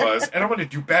fuck she was, and I'm gonna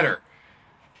do better.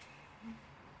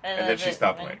 I And love then she it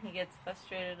stopped when playing. he gets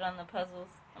frustrated on the puzzles.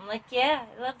 I'm like, yeah,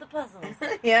 I love the puzzles.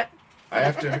 Yep. I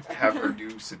have to have her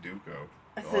do Sudoku.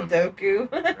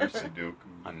 Sudoku. Or Sudoku.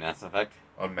 On Mass Effect?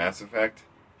 On Mass Effect.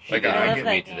 She Like, did I one get for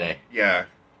me that game. today. Yeah.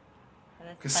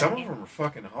 That's Because fun some of game. them are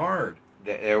fucking hard.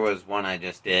 There was one I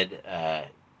just did. I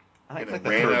think And it's like it the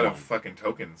ran third out one. of fucking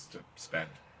tokens to spend.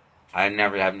 I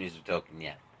haven't used a token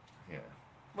yet. Yeah.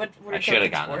 What I should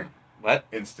have gotten them. What?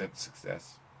 Instant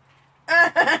success.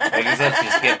 I guess let's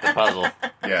just skip the puzzle.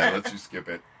 Yeah, let's just skip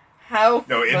it. How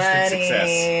No, funny. instant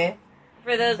success.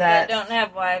 For those that That's don't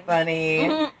have wives.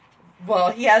 Funny.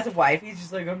 Well, he has a wife. He's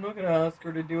just like, I'm not going to ask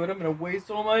her to do it. I'm going to waste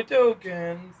all my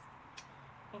tokens.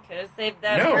 You could have saved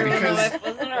that No, for when the because wife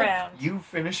wasn't around. You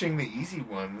finishing the easy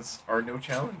ones are no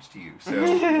challenge to you.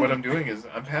 So what I'm doing is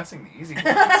I'm passing the easy ones.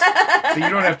 So you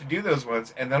don't have to do those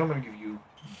ones, and then I'm going to give you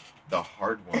the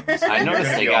hard ones. I You're noticed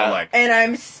gonna they be all got- like, And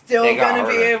I'm still They got going to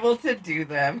be harder. able to do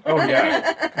them. oh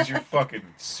yeah, because you're fucking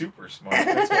super smart.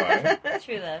 That's why.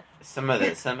 True love. Some of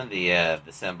the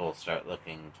symbols start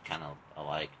looking kind of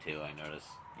alike too. I noticed.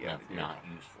 Yeah, That's they do. not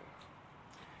useful.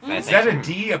 Mm. I Is think that a some-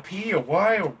 D, a P, a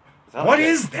Y? Or that what like a-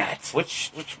 is that?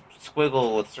 Which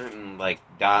squiggle with certain like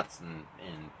dots and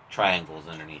triangles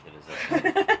underneath it is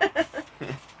this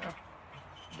one?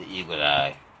 The eagle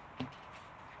eye.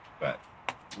 But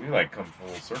we like come full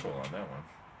circle on that one.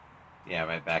 Yeah,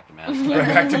 right back to Mass Right Effect.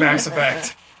 back to Mass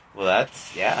Effect. Well,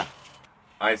 that's yeah.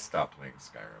 I stopped playing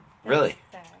Skyrim. Really?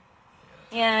 Sad.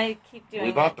 Yeah, I keep doing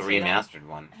We bought the that too. remastered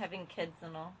one. Having kids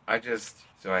and all.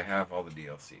 So I have all the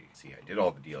DLC. See, I did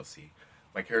all the DLC.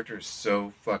 My character is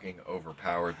so fucking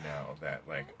overpowered now that,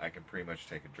 like, I can pretty much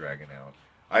take a dragon out.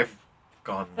 I've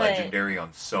gone But- legendary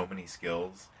on so many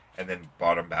skills and then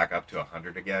brought them back up to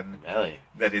 100 again Really?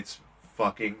 that it's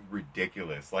fucking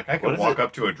ridiculous. Like, I What could is walk it?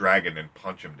 up to a dragon and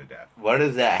punch him to death. What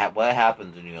is that? What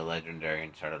happens when you go legendary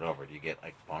and start it over? Do you get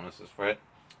like bonuses for it?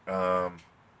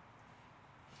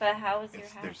 But how is your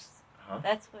It's, house? there's, huh?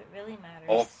 That's what really matters.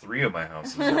 All three of my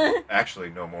houses are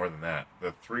actually no more than that.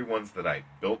 The 3 ones that I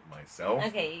built myself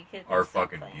Okay, you could are stop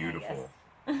fucking playing, I beautiful.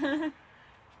 guess.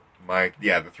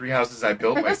 The 3 houses I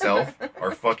built myself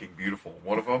are fucking beautiful.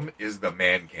 One of them is the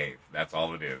man cave. That's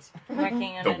all it is.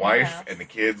 Working on The a new wife house. and the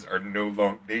kids are no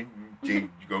longer. They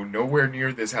go nowhere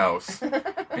near this house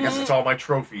because it's all my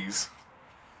trophies.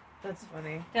 That's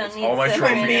funny. Don't It's need all my so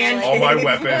trophies, many, all my cave.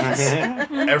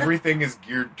 weapons. Everything is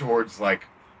geared towards like,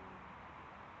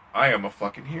 I am a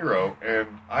fucking hero and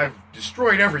I've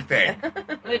destroyed everything,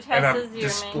 Which and house I'm is your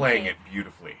displaying man it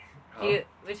beautifully. cave?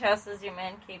 Which house is your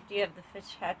man cave? Do you have the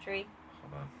fish hatchery?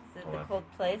 Hold on. Is it Hold the on. cold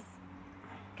place?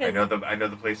 I know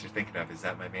the place you're thinking of. Is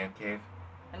that my man cave?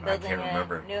 I'm I building can't a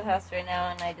remember. new house right now,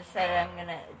 and I decided I'm going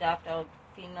to adopt all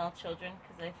female children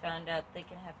because I found out they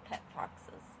can have pet foxes.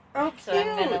 Oh, So I'm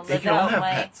gonna cute. They live can all out have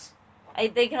my. pets.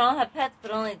 They can all have pets,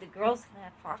 but only the girls can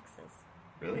have foxes.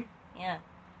 Really? Yeah,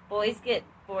 boys get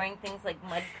boring things like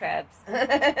mud crabs,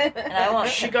 and I want.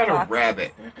 She pet got a foxes.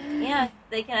 rabbit. Yeah,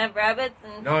 they can have rabbits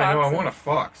and. No, I know. I foxes. want a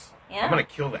fox. Yeah, I'm gonna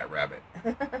kill that rabbit.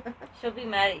 she'll be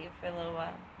mad at you for a little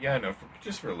while. Yeah, I know.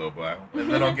 Just for a little while, and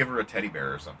then I'll give her a teddy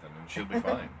bear or something, and she'll be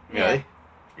fine. Really?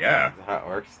 Yeah. Is that how it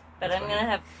works? But That's I'm funny. gonna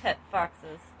have pet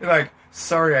foxes. They're like,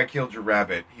 sorry, I killed your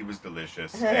rabbit. He was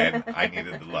delicious, and I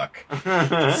needed the luck.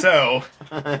 So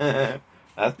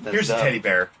Here's a teddy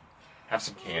bear. Have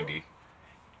some candy.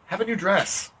 Have a new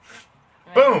dress.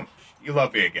 Boom! You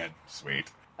love me again.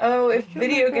 Sweet. Oh, if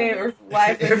video game or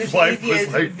life was as easy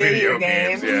as like video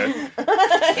games. Yeah.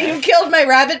 You killed my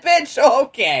rabbit, bitch?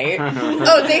 Okay.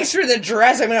 Oh, thanks for the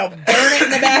dress. I'm going to burn it in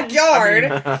the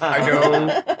backyard.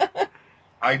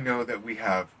 I know that we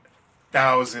have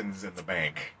thousands in the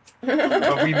bank,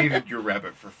 but we needed your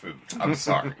rabbit for food. I'm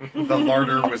sorry. The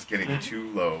larder was getting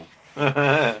too low.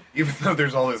 Even though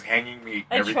there's all this hanging meat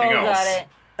and everything else.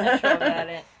 I troll got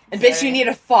it. And bitch, you need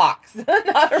a fox, not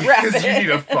a rabbit. Because you need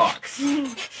a fox.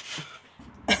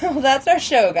 Well, that's our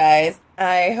show, guys.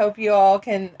 I hope you all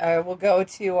can, will go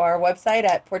to our website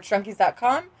at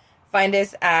porchdrunkies.com. Find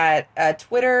us at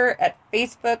Twitter, at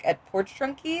Facebook, at Porch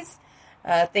Drunkies.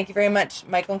 Thank you very much,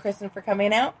 Michael and Kristen, for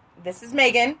coming out. This is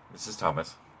Megan. This is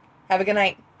Thomas. Have a good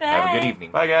night. Bye. Have a good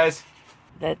evening. Bye, guys.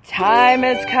 The time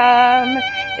has come.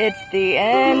 It's the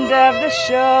end of the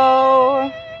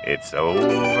show. It's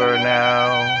over now,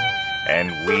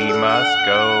 and we must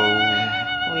go.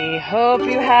 We hope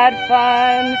you had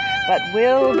fun, but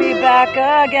we'll be back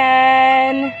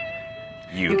again.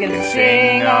 You can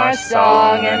sing our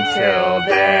song until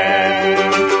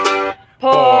then.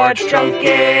 Porch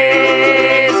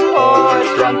Drunkies, Porch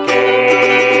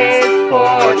Drunkies,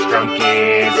 Porch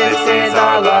Drunkies, this is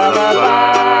our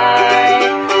lullaby.